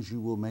long as you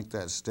will make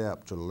that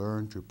step to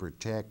learn to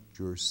protect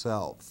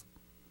yourself.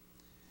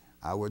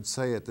 I would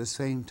say at the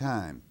same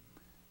time,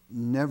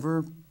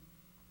 never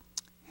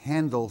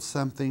handle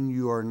something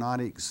you are not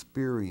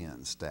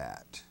experienced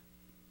at.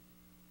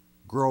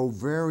 Grow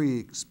very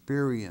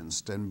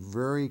experienced and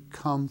very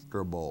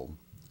comfortable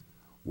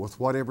with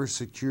whatever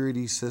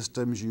security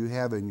systems you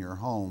have in your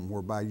home,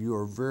 whereby you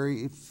are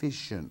very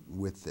efficient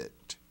with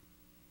it.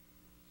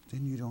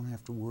 Then you don't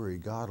have to worry.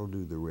 God will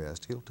do the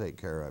rest. He'll take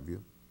care of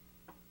you.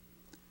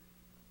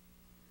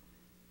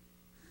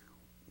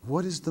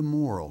 What is the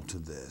moral to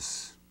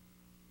this?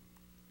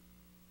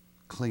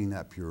 Clean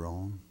up your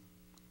own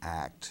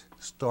act.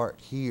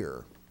 Start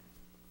here.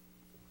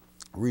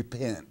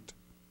 Repent.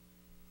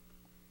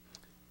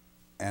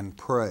 And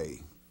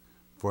pray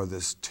for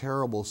this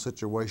terrible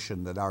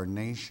situation that our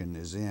nation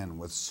is in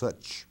with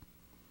such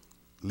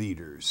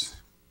leaders.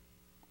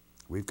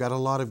 We've got a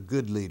lot of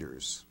good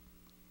leaders,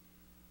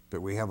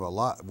 but we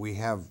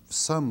have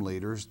some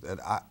leaders that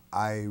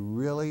I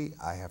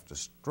have to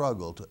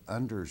struggle to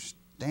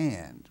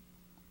understand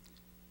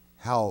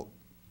how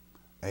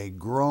a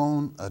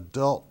grown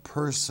adult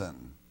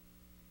person,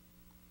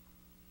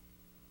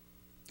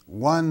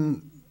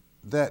 one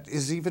that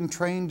is even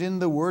trained in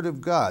the Word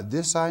of God.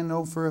 This I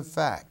know for a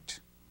fact,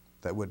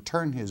 that would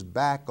turn his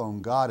back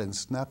on God and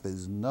snuff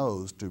his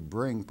nose to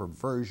bring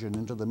perversion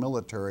into the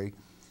military.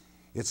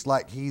 It's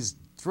like he's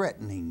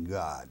threatening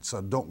God.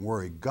 So don't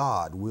worry,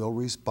 God will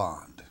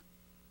respond.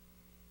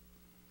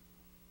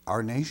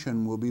 Our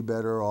nation will be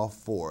better off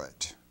for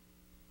it.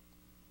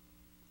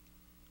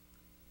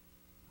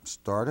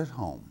 Start at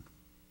home.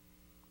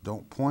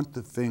 Don't point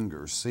the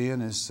finger.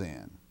 Sin is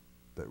sin.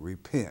 But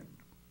repent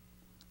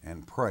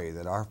and pray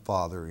that our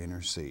Father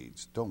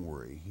intercedes. Don't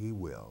worry, He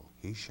will.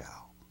 He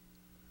shall.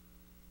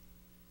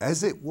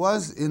 As it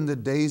was in the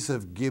days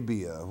of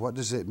Gibeah, what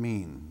does it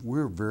mean?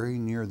 We're very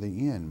near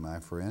the end, my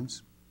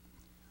friends.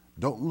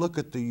 Don't look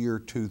at the year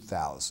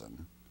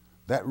 2000.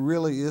 That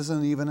really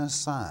isn't even a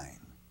sign,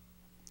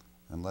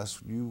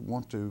 unless you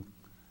want to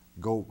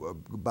go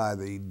by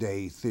the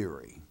day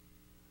theory.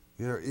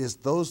 It's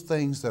those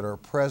things that are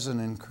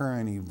present in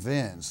current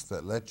events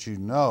that let you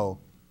know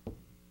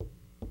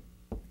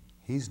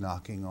He's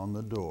knocking on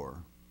the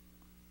door.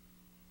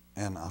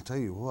 And I'll tell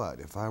you what,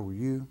 if I were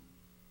you,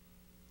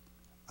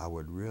 I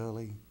would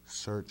really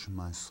search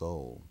my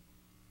soul.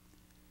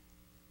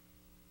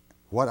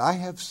 What I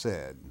have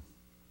said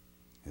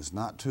is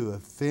not to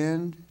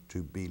offend,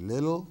 to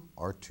belittle,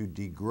 or to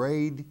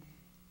degrade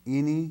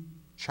any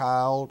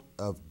child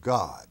of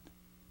God.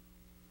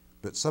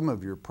 But some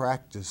of your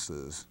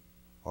practices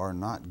are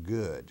not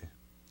good,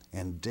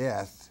 and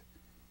death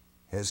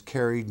has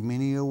carried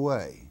many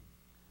away.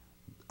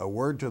 A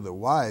word to the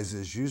wise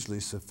is usually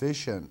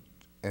sufficient,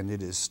 and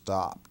it is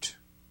stopped.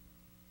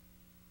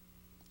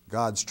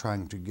 God's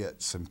trying to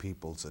get some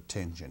people's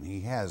attention.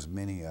 He has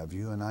many of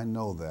you, and I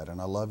know that, and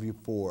I love you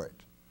for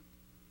it.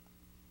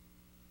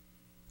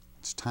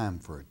 It's time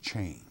for a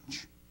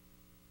change.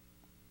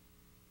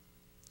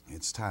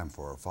 It's time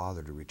for our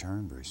Father to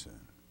return very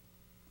soon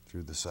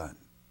through the Son.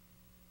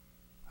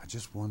 I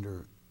just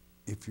wonder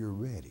if you're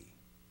ready.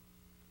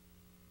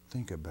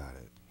 Think about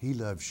it. He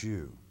loves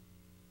you.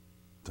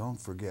 Don't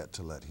forget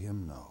to let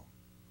Him know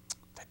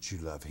that you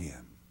love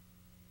Him.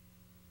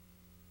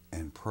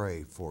 And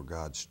pray for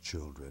God's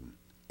children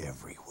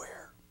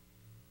everywhere,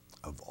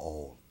 of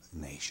all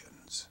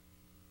nations.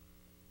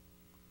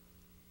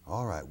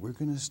 All right, we're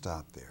going to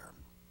stop there.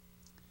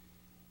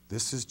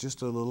 This is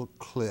just a little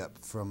clip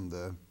from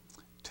the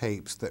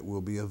tapes that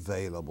will be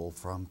available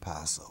from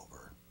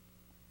Passover.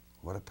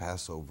 What a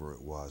Passover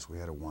it was. We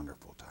had a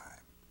wonderful time.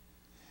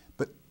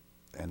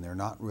 And they're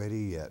not ready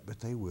yet,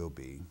 but they will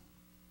be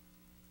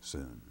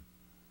soon.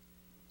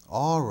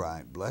 All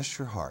right, bless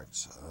your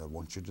hearts. I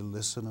want you to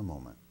listen a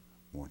moment,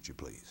 won't you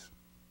please?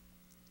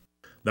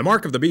 The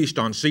Mark of the Beast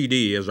on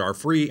CD is our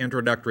free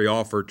introductory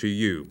offer to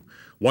you.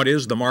 What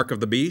is the Mark of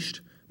the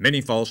Beast?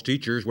 Many false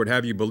teachers would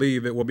have you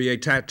believe it will be a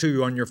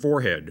tattoo on your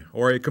forehead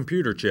or a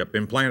computer chip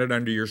implanted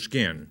under your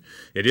skin.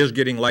 It is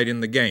getting late in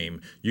the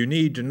game. You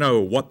need to know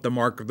what the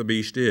Mark of the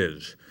Beast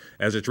is.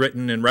 As it's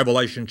written in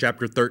Revelation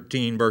chapter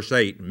 13, verse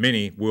 8,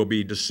 many will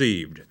be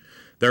deceived.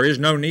 There is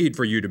no need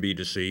for you to be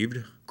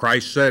deceived.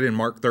 Christ said in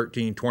Mark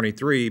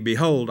 13:23,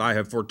 "Behold, I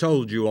have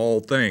foretold you all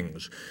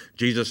things."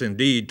 Jesus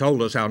indeed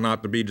told us how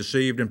not to be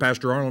deceived, and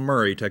Pastor Arnold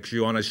Murray takes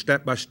you on a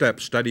step-by-step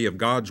study of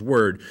God's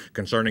Word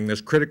concerning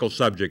this critical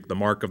subject, the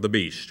Mark of the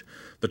Beast.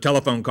 The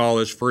telephone call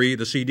is free.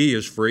 The CD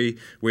is free.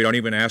 We don't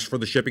even ask for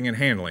the shipping and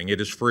handling.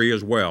 It is free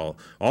as well.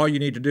 All you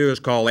need to do is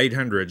call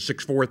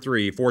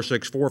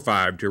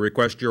 800-643-4645 to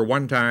request your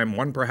one-time,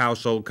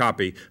 one-per-household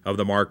copy of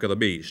the Mark of the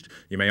Beast.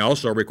 You may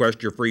also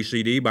request your free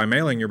CD by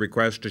mailing your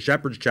request to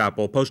Shepherd's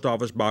Chapel, Post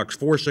Office Box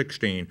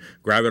 416,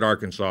 Gravette,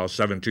 Arkansas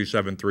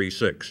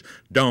 72736.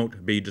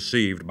 Don't be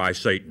deceived by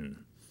Satan.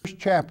 First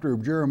chapter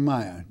of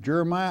Jeremiah.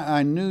 Jeremiah,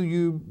 I knew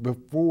you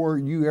before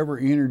you ever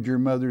entered your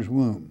mother's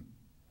womb.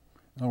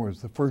 In other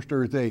words, the first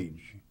earth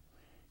age.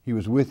 He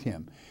was with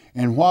him.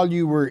 And while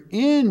you were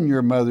in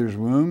your mother's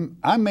womb,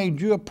 I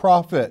made you a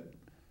prophet.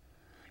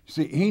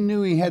 See, he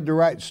knew he had the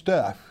right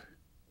stuff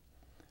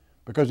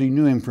because he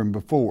knew him from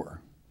before.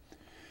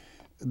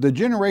 The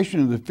generation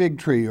of the fig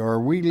tree, are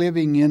we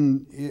living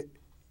in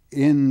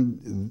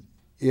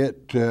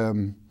it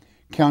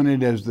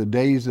counted as the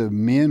days of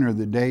men or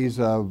the days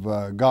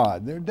of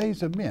God? They're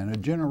days of men, a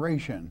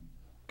generation.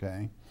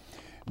 Okay,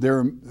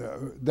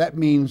 that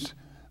means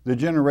the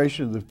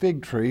generation of the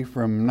fig tree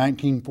from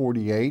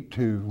 1948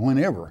 to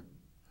whenever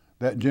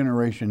that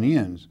generation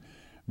ends.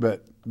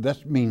 But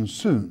that means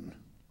soon.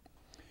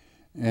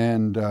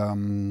 And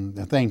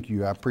thank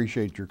you. I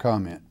appreciate your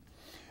comment.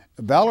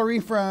 Valerie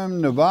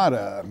from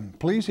Nevada,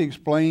 please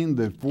explain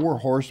the four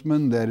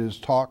horsemen that is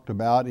talked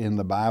about in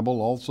the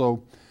Bible.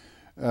 Also,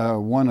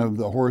 one of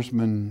the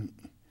horsemen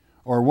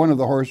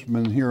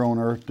here on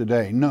earth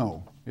today.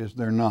 No,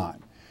 they're not.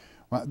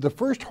 The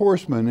first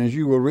horseman, as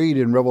you will read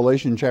in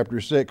Revelation chapter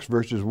 6,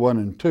 verses 1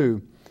 and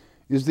 2,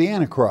 is the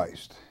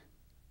Antichrist.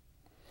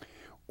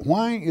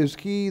 Why is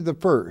he the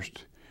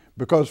first?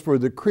 Because for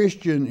the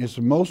Christian, it's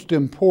most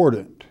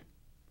important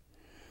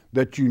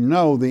that you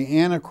know the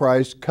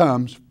Antichrist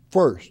comes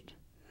first.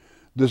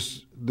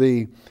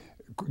 The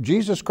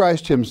Jesus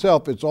Christ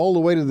himself, it's all the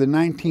way to the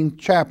 19th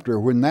chapter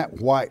when that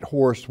white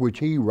horse which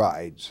he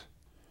rides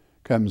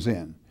comes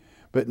in.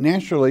 But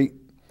naturally,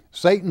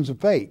 Satan's a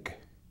fake.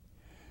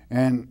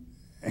 And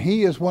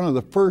he is one of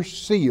the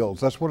first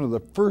seals. That's one of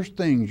the first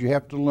things you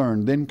have to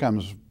learn. Then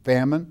comes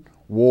famine,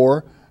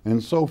 war,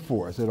 and so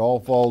forth. It all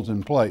falls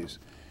in place.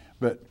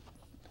 But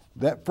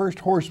that first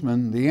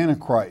horseman, the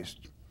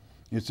Antichrist,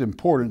 it's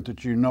important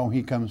that you know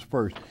he comes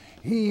first.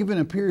 He even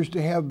appears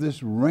to have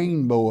this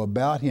rainbow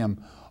about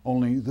him,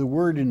 only the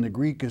word in the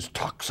Greek is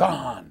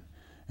toxon,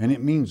 and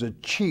it means a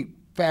cheap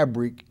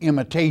fabric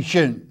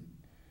imitation.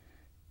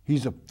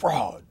 He's a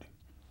fraud.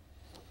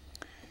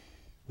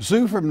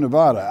 Sue from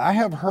Nevada, I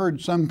have heard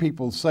some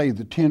people say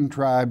the 10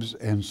 tribes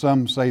and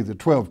some say the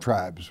 12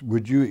 tribes.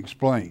 Would you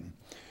explain?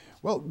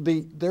 Well,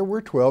 there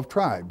were 12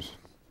 tribes.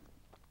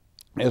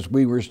 As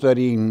we were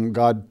studying,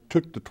 God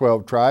took the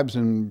 12 tribes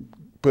and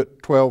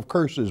put 12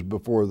 curses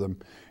before them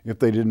if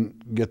they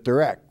didn't get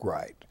their act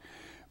right.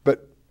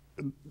 But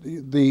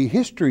the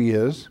history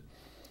is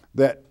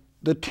that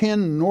the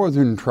 10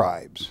 northern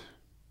tribes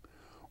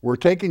were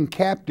taken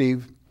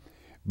captive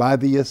by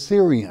the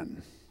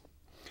Assyrian.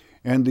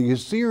 And the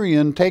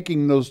Assyrian,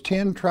 taking those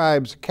 10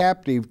 tribes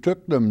captive,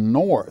 took them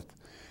north.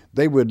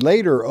 They would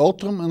later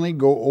ultimately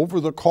go over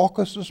the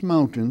Caucasus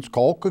Mountains,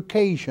 called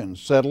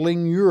Caucasians,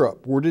 settling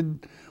Europe.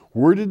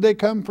 Where did they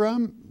come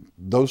from?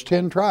 Those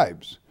 10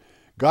 tribes.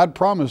 God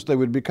promised they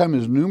would become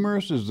as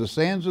numerous as the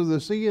sands of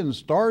the sea and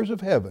stars of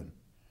heaven.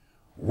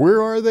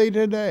 Where are they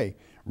today?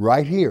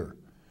 Right here.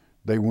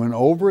 They went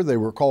over, they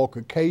were called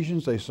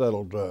Caucasians, they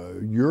settled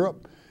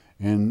Europe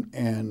and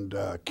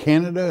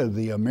Canada,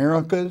 the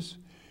Americas,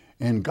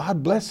 and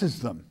God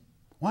blesses them.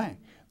 Why?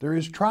 They're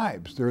His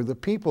tribes. They're the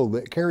people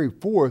that carry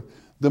forth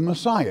the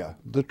Messiah,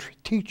 the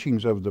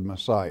teachings of the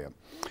Messiah.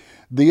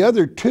 The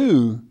other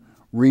two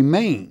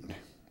remained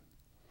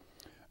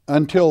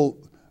until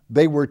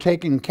they were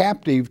taken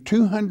captive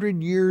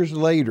 200 years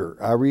later.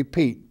 I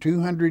repeat,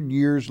 200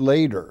 years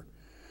later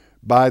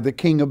by the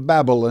king of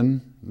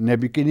Babylon,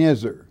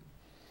 Nebuchadnezzar.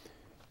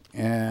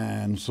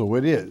 And so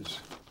it is.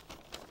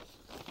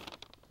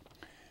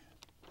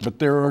 But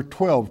there are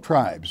 12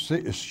 tribes.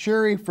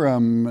 Sherry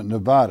from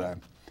Nevada,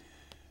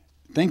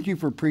 thank you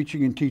for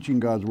preaching and teaching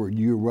God's word.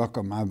 You're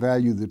welcome. I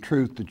value the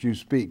truth that you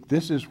speak.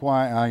 This is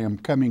why I am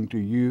coming to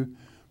you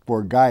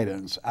for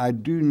guidance. I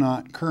do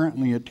not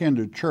currently attend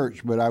a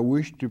church, but I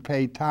wish to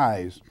pay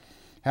tithes.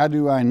 How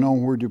do I know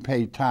where to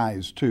pay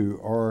tithes to,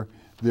 or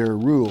their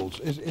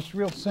rules? It's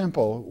real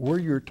simple, where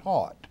you're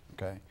taught,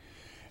 okay?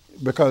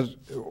 Because,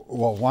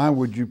 well, why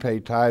would you pay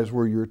tithes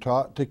where you're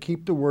taught? To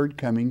keep the word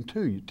coming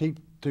to you, to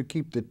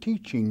keep the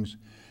teachings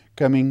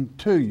coming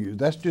to you.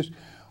 That's just,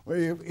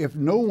 if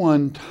no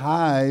one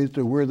tithes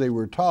to where they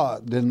were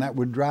taught, then that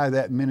would dry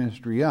that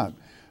ministry up.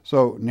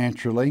 So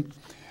naturally,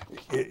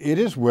 it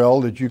is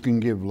well that you can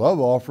give love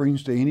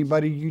offerings to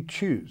anybody you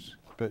choose,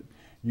 but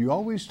you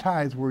always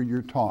tithe where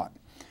you're taught.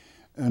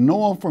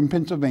 Noel from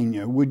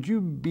Pennsylvania,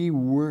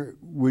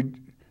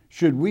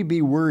 should we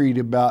be worried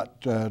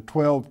about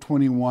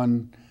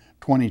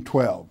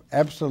 12/21/2012?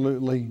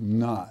 Absolutely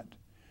not.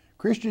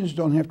 Christians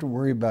don't have to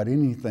worry about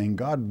anything.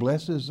 God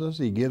blesses us.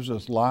 He gives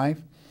us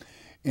life.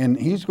 And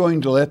He's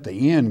going to let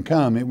the end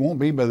come. It won't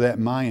be by that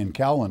Mayan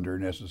calendar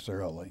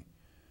necessarily.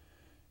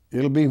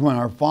 It'll be when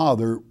our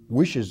Father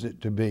wishes it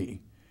to be.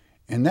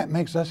 And that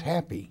makes us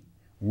happy.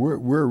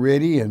 We're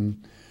ready,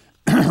 and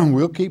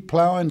we'll keep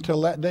plowing until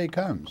that day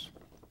comes.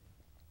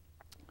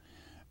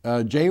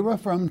 Jara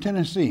from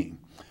Tennessee.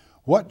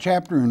 What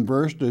chapter and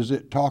verse does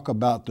it talk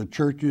about the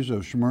churches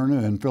of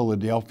Smyrna and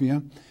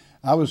Philadelphia?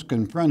 I was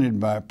confronted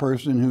by a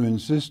person who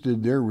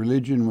insisted their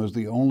religion was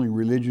the only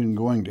religion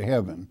going to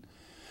heaven.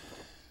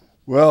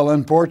 Well,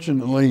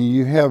 unfortunately,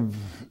 you have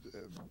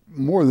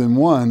more than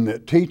one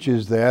that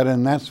teaches that,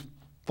 and that's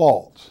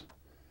false.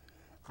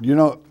 You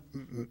know,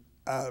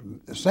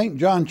 St.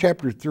 John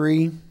chapter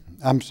 3,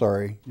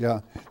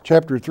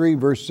 chapter 3,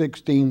 verse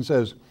 16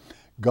 says,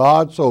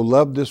 God so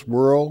loved this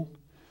world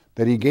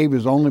that He gave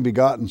His only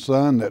begotten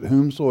Son, that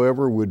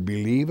whomsoever would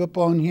believe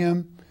upon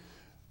Him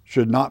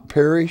should not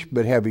perish,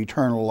 but have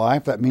eternal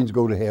life. That means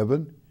go to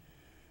heaven.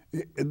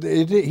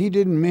 He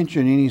didn't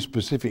mention any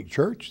specific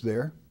church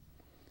there.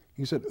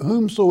 He said,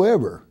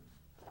 whomsoever.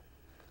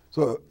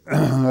 So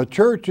a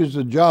church is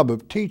a job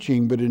of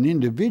teaching, but an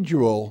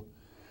individual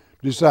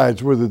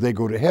decides whether they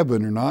go to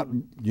heaven or not.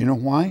 You know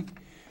why?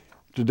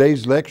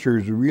 Today's lecture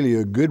is really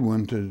a good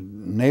one to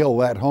nail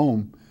that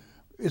home.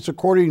 It's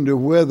according to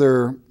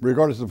whether,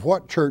 regardless of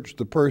what church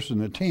the person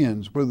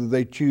attends, whether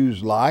they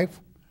choose life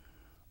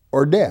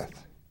or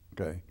death.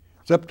 Okay,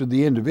 it's up to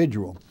the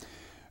individual.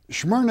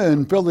 Smyrna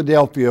and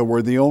Philadelphia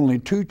were the only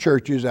two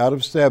churches out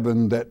of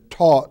 7 that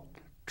taught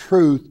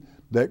truth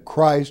that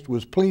Christ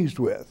was pleased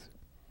with.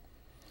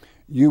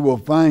 You will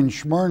find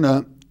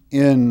Smyrna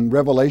in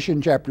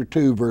Revelation chapter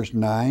 2, verse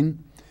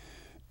 9,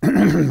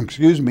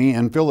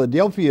 and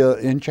Philadelphia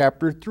in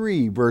chapter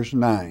 3, verse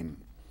 9.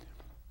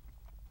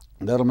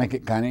 That'll make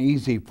it kind of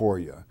easy for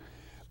you.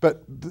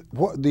 But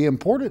what the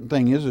important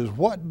thing is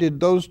what did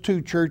those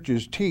two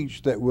churches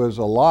teach that was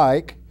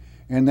alike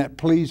and that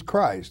pleased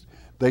Christ?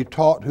 They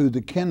taught who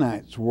the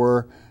Kenites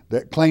were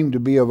that claimed to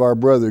be of our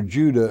brother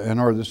Judah and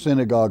are the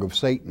synagogue of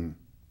Satan.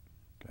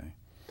 Okay.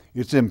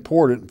 It's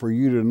important for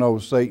you to know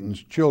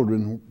Satan's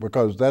children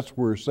because that's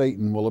where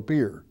Satan will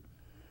appear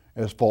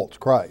as false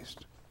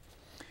Christ.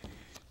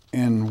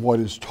 And what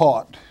is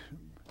taught,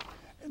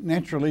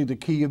 naturally, the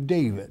key of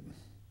David.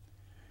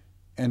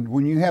 And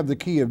when you have the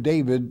key of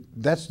David,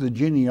 that's the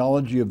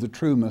genealogy of the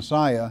true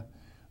Messiah.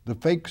 The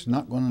fake's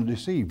not going to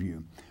deceive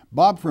you.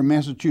 Bob from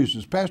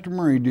Massachusetts. Pastor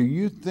Murray, do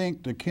you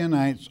think the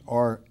Kenites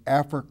are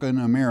African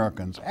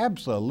Americans?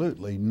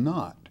 Absolutely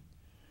not.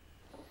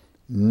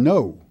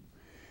 No.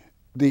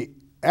 The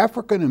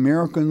African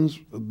Americans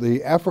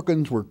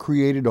were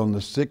created on the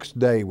 6th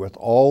day with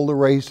all the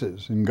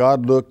races, and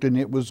God looked and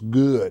it was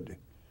good.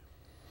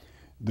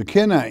 The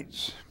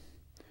Kenites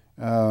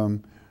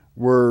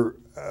were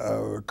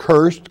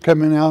cursed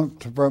coming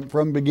out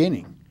from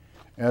beginning.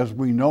 As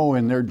we know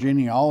in their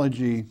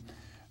genealogy,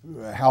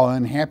 how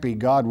unhappy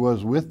God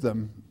was with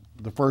them,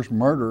 the first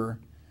murderer.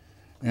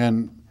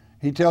 And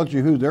he tells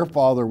you who their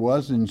father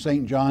was in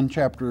St. John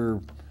chapter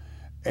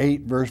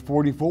 8, verse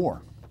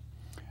 44.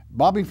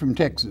 Bobby from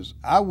Texas.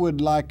 I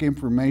would like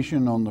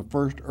information on the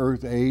first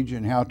earth age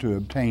and how to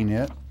obtain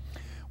it.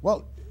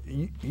 Well,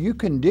 you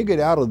can dig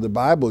it out of the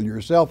Bible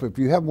yourself if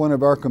you have one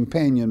of our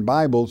companion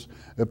Bibles,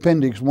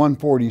 Appendix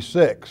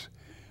 146,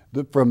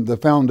 from the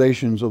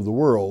Foundations of the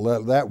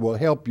World. That will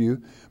help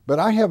you. But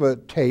I have a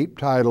tape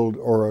titled,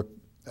 or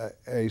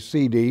a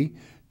CD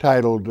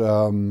titled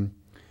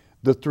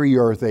The Three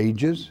Earth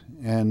Ages.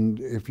 And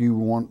if you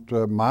want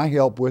my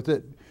help with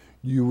it,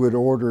 you would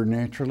order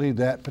naturally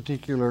that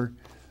particular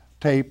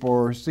tape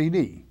or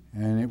CD.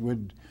 And it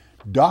would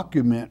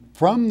document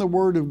from the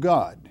Word of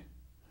God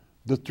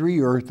the three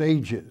earth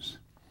ages.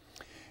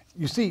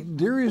 You see,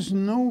 there is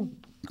no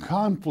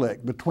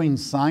conflict between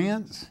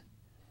science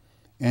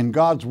and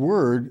God's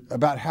Word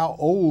about how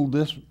old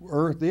this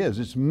earth is.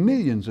 It's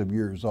millions of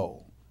years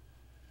old.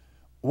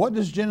 What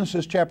does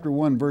Genesis chapter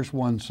 1 verse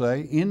 1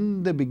 say?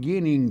 In the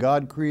beginning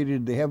God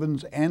created the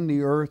heavens and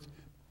the earth,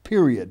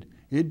 period.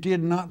 It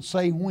did not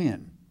say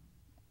when.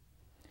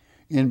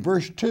 In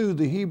verse 2,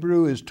 the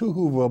Hebrew is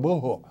tuhu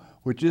vabohu,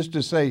 which is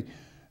to say,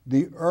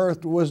 the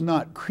earth was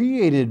not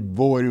created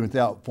void and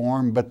without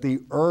form, but the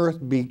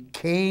earth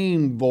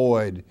became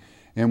void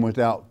and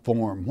without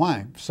form.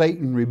 Why?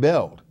 Satan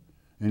rebelled,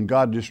 and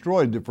God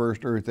destroyed the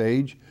first earth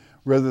age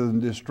rather than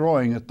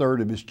destroying a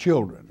third of his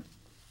children.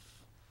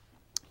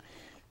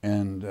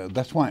 And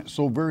that's why it's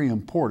so very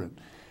important.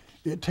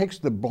 It takes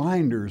the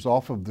blinders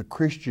off of the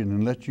Christian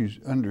and lets you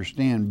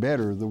understand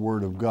better the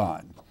Word of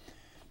God.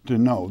 To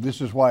know.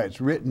 This is why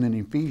it's written in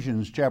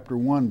Ephesians chapter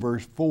 1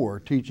 verse 4,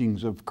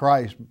 teachings of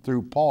Christ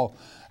through Paul.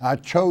 I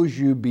chose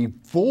you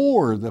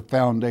before the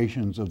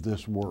foundations of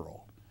this world,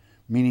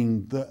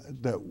 meaning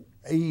the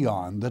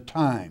eon, the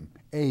time,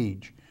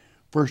 age,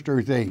 first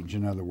earth age,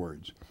 in other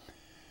words.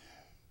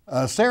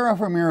 Sarah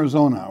from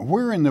Arizona,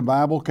 where in the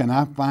Bible can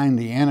I find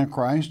the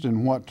Antichrist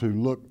and what to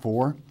look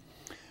for?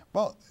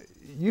 Well,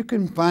 you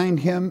can find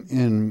him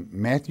in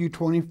Matthew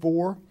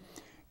 24,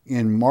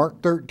 in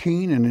Mark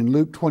 13, and in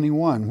Luke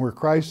 21, where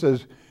Christ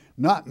says,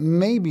 not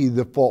maybe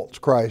the false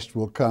Christ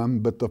will come,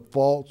 but the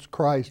false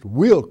Christ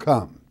will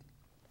come.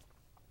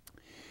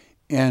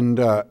 And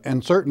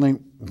certainly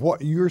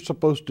what you're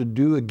supposed to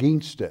do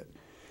against it.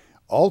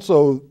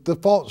 Also, the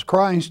false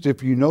Christ,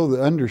 if you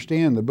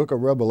understand the book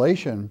of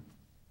Revelation,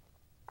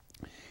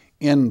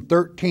 in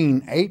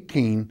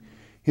 13:18,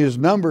 his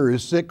number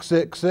is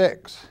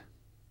 666,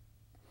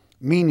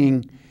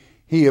 meaning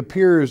he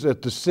appears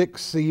at the 6th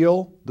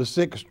seal, the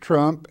 6th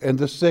trump, and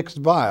the 6th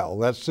vial.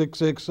 That's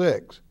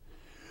 666.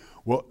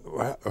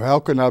 Well, how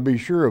can I be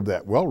sure of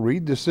that? Well,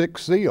 read the 6th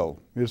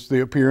seal. It's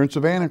the appearance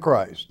of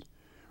Antichrist.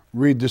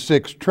 Read the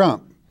 6th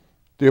trump,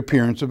 the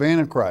appearance of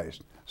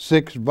Antichrist.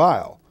 6th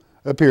vial,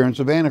 appearance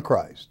of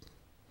Antichrist.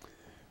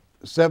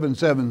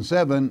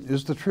 777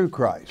 is the true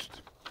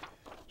Christ.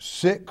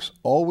 6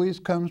 always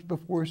comes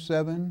before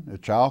 7. A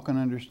child can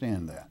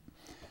understand that.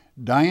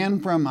 Diane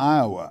from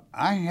Iowa,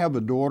 I have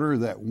a daughter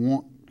that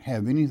won't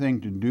have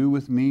anything to do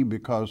with me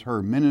because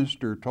her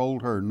minister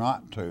told her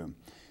not to.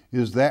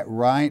 Is that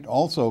right?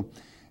 Also,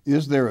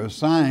 is there a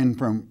sign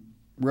from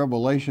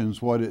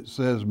Revelations what it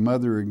says,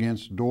 mother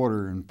against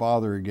daughter and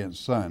father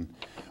against son?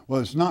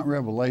 Well, it's not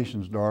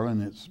Revelations,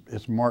 darling.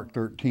 It's Mark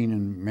 13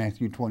 and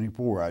Matthew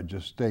 24 I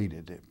just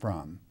stated it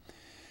from.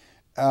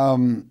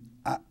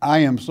 I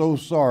am so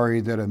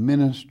sorry that a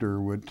minister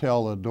would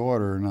tell a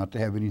daughter not to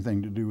have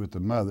anything to do with the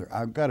mother.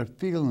 I've got a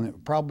feeling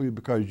that probably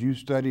because you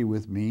study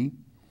with me,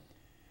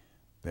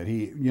 that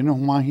you know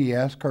why he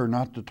asked her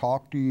not to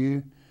talk to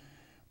you?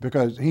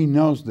 Because he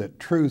knows that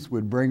truth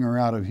would bring her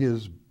out of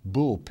his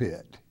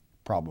bullpit,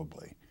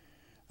 probably.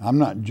 I'm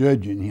not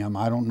judging him.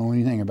 I don't know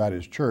anything about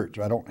his church.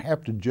 I don't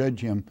have to judge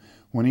him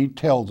when he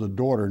tells a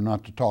daughter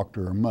not to talk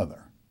to her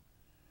mother.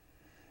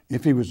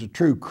 If he was a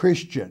true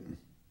Christian,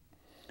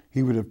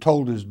 He would have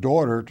told his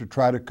daughter to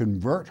try to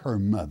convert her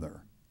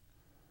mother.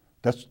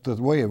 That's the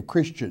way of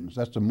Christians.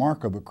 That's the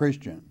mark of a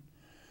Christian.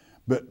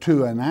 But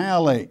to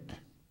annihilate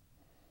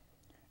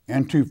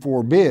and to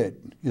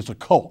forbid is a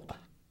cult.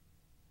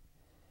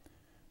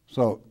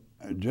 So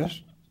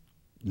just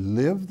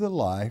live the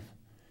life,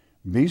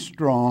 be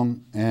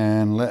strong,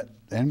 and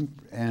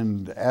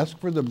ask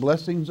for the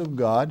blessings of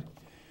God.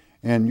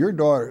 And your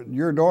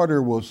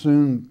daughter will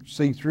soon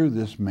see through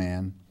this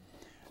man.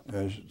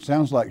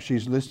 Sounds like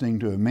she's listening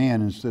to a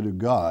man instead of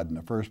God in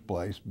the first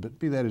place, but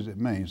be that as it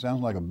may, it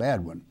sounds like a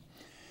bad one.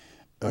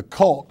 A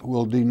cult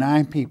will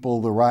deny people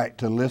the right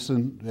to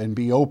listen and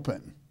be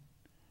open.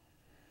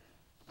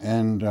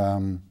 And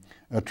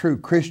a true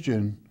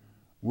Christian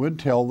would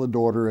tell the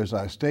daughter, as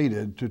I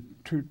stated,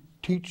 to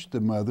teach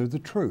the mother the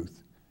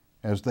truth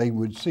as they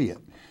would see it.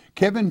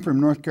 Kevin from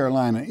North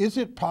Carolina, is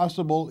it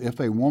possible if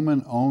a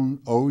woman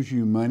owes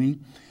you money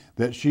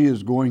that she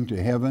is going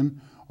to heaven,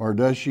 or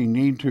does she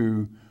need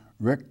to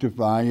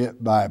rectify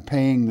it by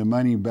paying the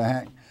money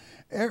back?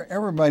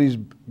 Everybody's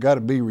got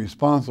to be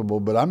responsible,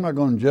 but I'm not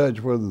going to judge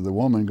whether the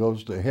woman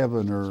goes to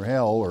heaven or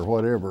hell or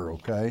whatever,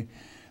 okay?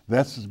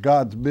 That's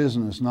God's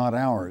business, not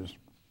ours.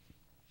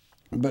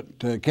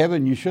 But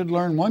Kevin, you should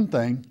learn one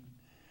thing.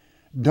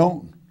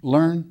 Don't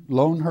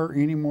loan her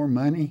any more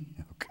money,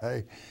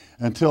 okay,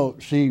 until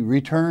she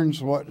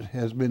returns what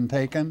has been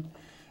taken,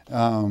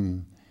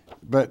 and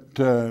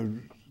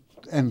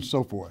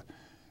so forth.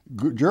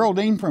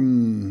 Geraldine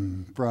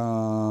from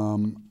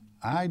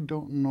I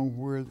don't know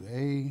where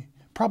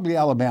probably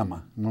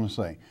Alabama, I'm going to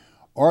say.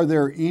 Are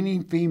there any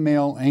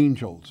female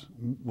angels?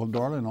 Well,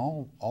 darling,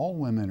 all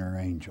women are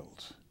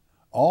angels.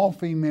 All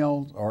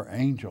females are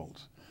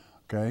angels,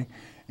 okay?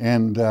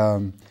 And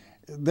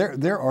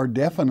there are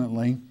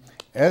definitely,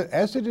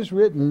 as it is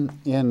written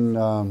in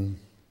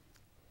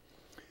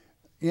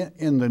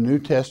the New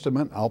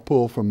Testament, I'll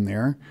pull from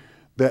there,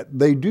 that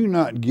they do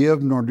not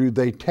give nor do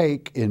they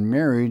take in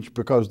marriage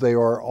because they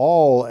are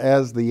all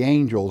as the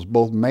angels,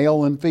 both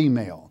male and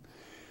female.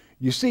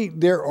 You see,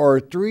 there are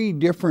three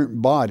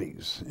different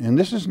bodies, and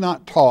this is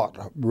not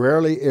taught,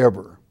 rarely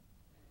ever.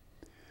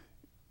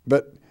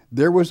 But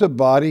there was a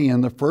body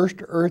in the first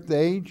earth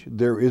age,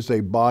 there is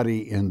a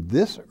body in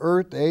this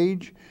earth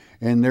age,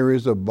 and there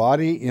is a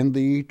body in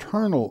the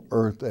eternal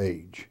earth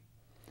age.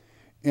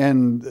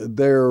 And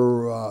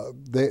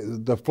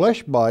the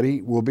flesh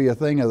body will be a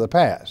thing of the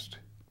past.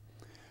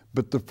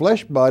 But the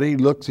flesh body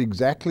looks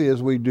exactly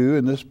as we do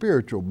in the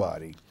spiritual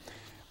body.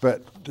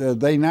 But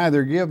they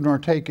neither give nor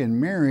take in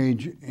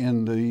marriage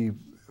in the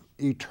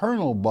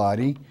eternal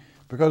body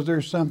because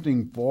there's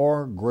something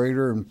far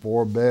greater and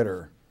far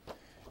better.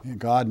 And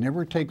God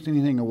never takes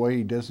anything away.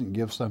 He doesn't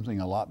give something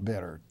a lot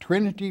better.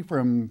 Trinity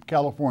from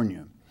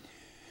California.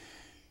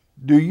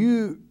 Do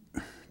you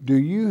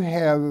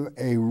have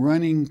a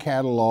running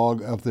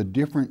catalog of the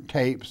different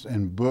tapes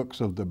and books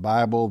of the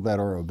Bible that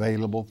are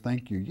available?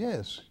 Thank you.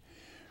 Yes.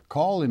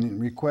 Call and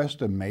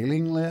request a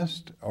mailing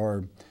list,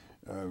 or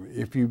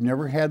if you've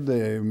never had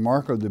the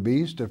Mark of the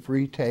Beast, a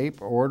free tape,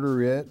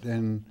 order it,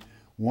 and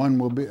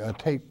a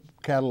tape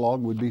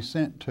catalog would be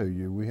sent to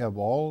you. We have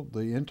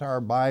the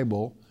entire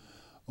Bible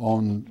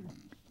on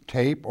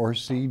tape or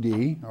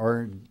CD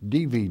or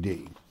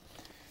DVD.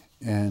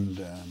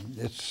 And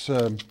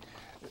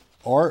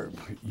or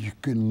you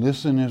can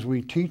listen as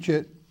we teach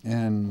it,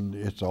 and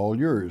it's all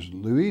yours.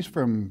 Luis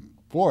from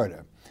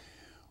Florida.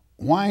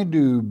 Why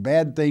do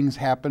bad things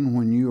happen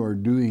when you are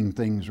doing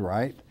things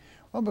right?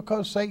 Well,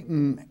 because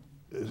Satan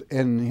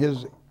and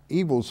his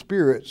evil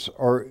spirits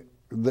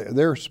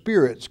their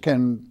spirits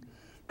can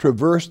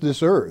traverse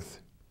this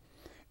earth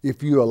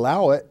if you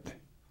allow it.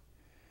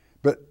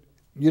 But,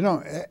 you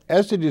know,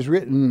 as it is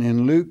written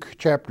in Luke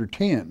chapter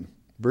 10,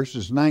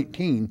 verses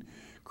 19,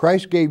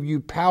 Christ gave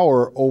you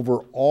power over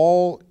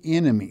all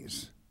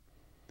enemies,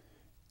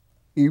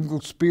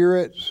 evil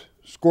spirits,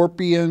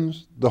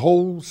 scorpions, the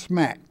whole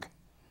smack.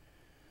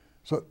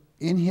 So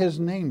in his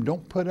name,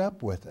 don't put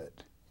up with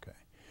it. Okay.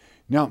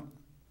 Now,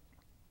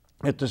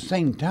 at the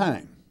same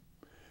time,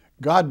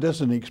 God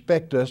doesn't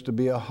expect us to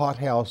be a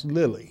hothouse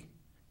lily.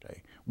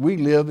 Okay. We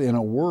live in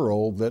a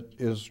world that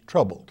is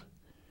troubled.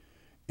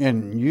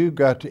 And you've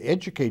got to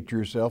educate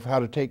yourself how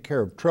to take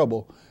care of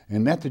trouble.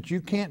 And that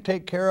you can't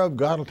take care of,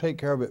 God will take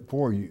care of it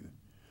for you.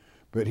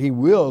 But he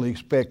will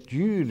expect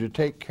you to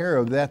take care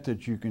of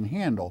that you can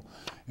handle.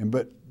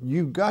 But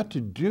you've got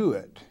to do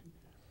it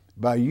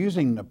by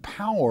using the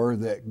power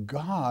that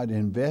God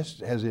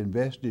has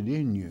invested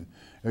in you.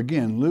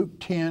 Again, Luke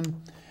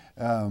 10,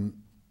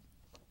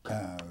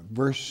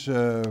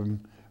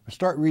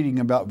 start reading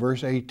about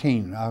verse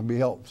 18. I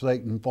beheld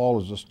Satan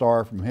fall as a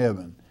star from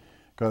heaven,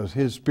 because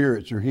his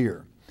spirits are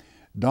here.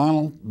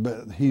 Donald,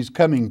 but he's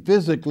coming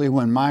physically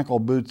when Michael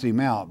boots him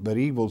out, but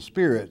evil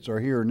spirits are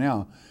here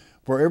now.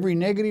 For every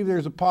negative,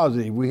 there's a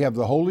positive. We have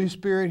the Holy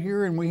Spirit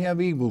here, and we have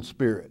evil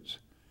spirits.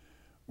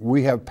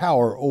 We have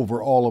power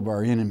over all of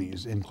our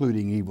enemies,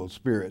 including evil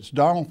spirits.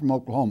 Donald from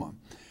Oklahoma.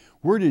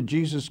 Where did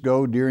Jesus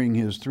go during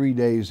his 3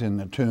 days in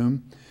the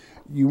tomb?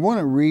 you want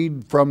to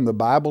read from the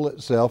Bible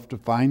itself to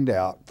find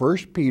out. 1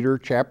 Peter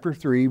chapter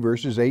 3,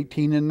 verses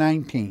 18 and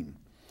 19.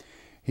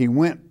 He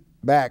went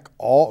back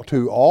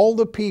to all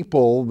the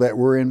people that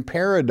were in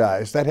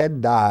paradise that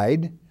had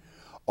died,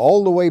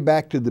 all the way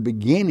back to the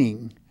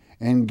beginning,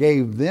 and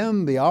gave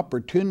them the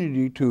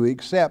opportunity to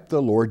accept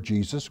the Lord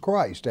Jesus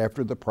Christ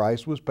after the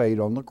price was paid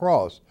on the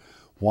cross.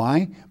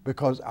 Why?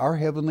 Because our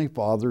Heavenly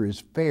Father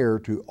is fair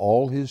to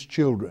all His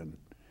children.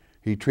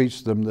 He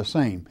treats them the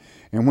same.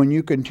 And when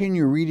you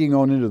continue reading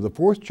on into the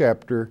 4th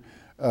chapter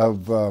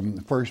of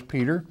 1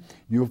 Peter,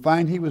 you'll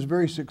find he was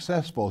very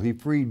successful. He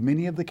freed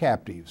many of the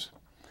captives.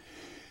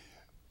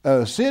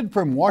 Sid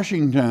from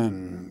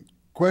Washington,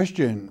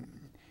 question: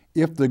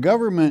 if the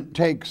government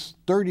takes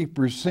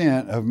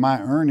 30% of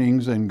my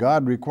earnings and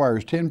God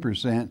requires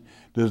 10%,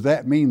 does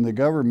that mean the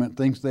government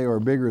thinks they are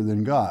bigger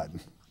than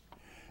God?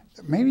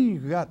 Maybe you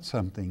got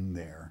something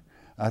there.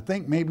 I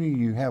think maybe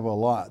you have a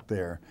lot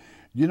there.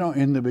 You know,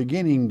 in the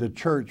beginning, the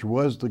church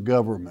was the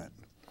government,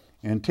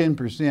 and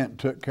 10%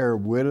 took care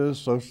of widows,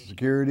 Social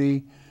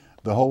Security,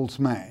 the whole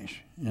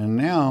smash. And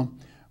now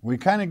we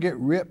kind of get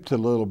ripped a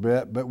little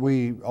bit, but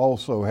we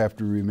also have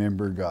to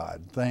remember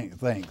God.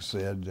 Thanks,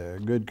 Sid.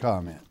 Good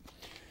comment.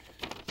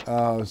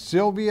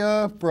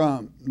 Sonia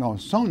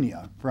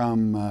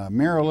from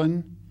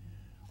Maryland,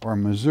 or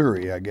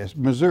Missouri, I guess.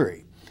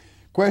 Missouri.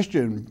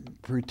 Question,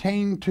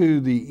 pertain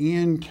to the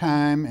end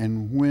time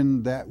and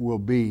when that will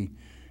be.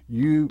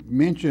 You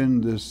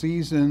mentioned the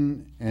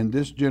season and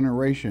this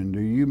generation. Do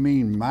you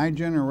mean my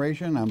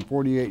generation? I'm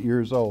 48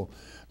 years old.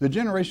 The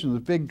generation of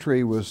the fig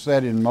tree was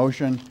set in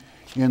motion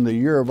in the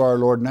year of our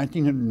Lord,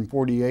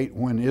 1948,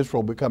 when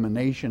Israel became a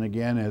nation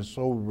again, as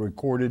so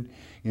recorded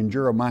in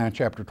Jeremiah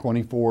chapter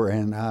 24,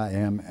 and I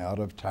am out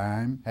of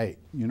time. Hey,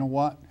 you know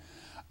what?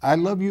 I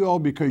love you all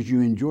because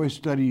you enjoy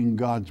studying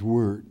God's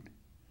Word.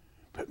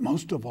 But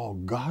most of all,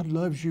 God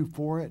loves you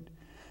for it.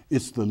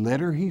 It's the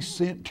letter He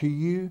sent to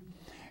you,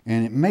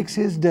 and it makes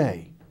His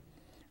day.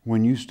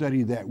 When you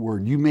study that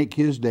Word, you make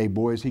His day,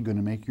 boy, is He going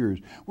to make yours.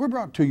 We're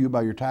brought to you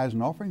by your tithes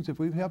and offerings. If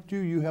we've helped you,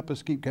 you help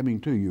us keep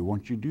coming to you.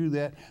 Once you do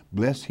that,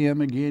 bless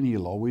Him again.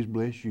 He'll always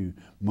bless you.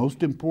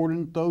 Most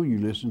important, though, you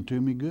listen to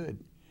me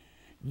good.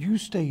 You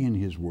stay in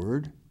His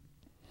Word.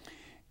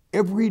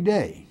 Every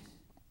day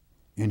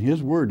in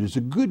His Word is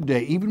a good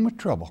day, even with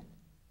trouble.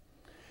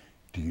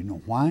 Do you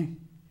know why?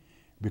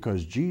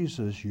 Because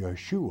Jesus,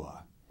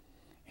 Yeshua,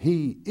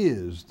 He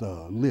is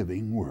the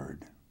living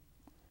Word.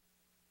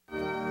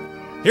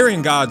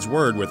 Hearing God's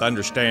Word with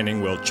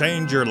understanding will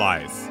change your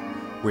life.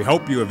 We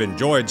hope you have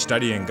enjoyed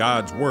studying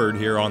God's Word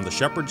here on the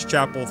Shepherd's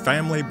Chapel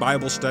Family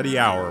Bible Study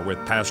Hour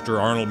with Pastor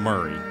Arnold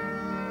Murray.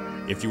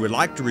 If you would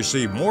like to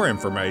receive more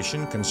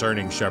information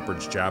concerning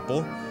Shepherd's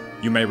Chapel,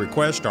 you may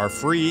request our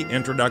free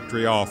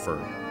introductory offer.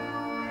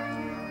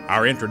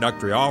 Our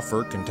introductory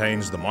offer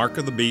contains the Mark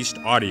of the Beast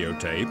audio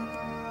tape,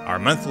 our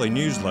monthly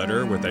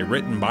newsletter with a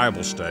written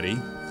Bible study,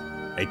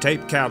 a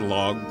tape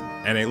catalog,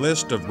 and a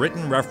list of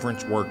written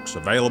reference works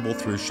available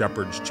through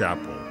Shepherd's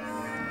Chapel.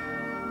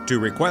 To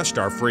request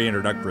our free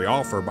introductory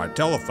offer by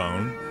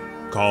telephone,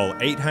 call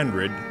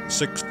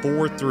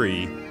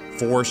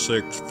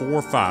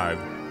 800-643-4645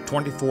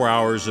 24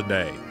 hours a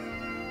day.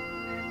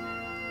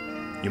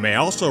 You may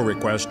also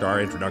request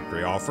our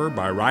introductory offer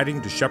by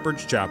writing to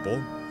Shepherd's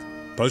Chapel,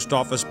 Post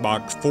Office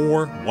Box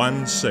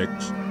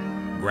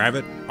 416,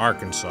 Gravette,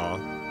 Arkansas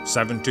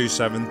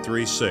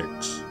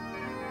 72736.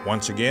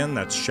 Once again,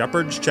 that's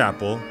Shepherd's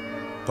Chapel,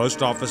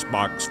 Post Office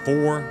Box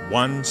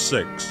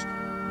 416,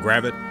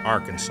 Gravette,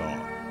 Arkansas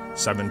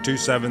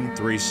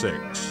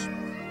 72736.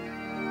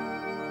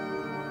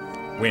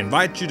 We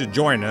invite you to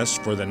join us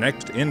for the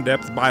next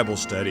in-depth Bible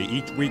study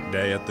each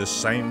weekday at this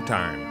same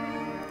time.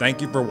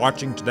 Thank you for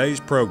watching today's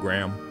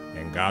program,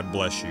 and God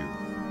bless you.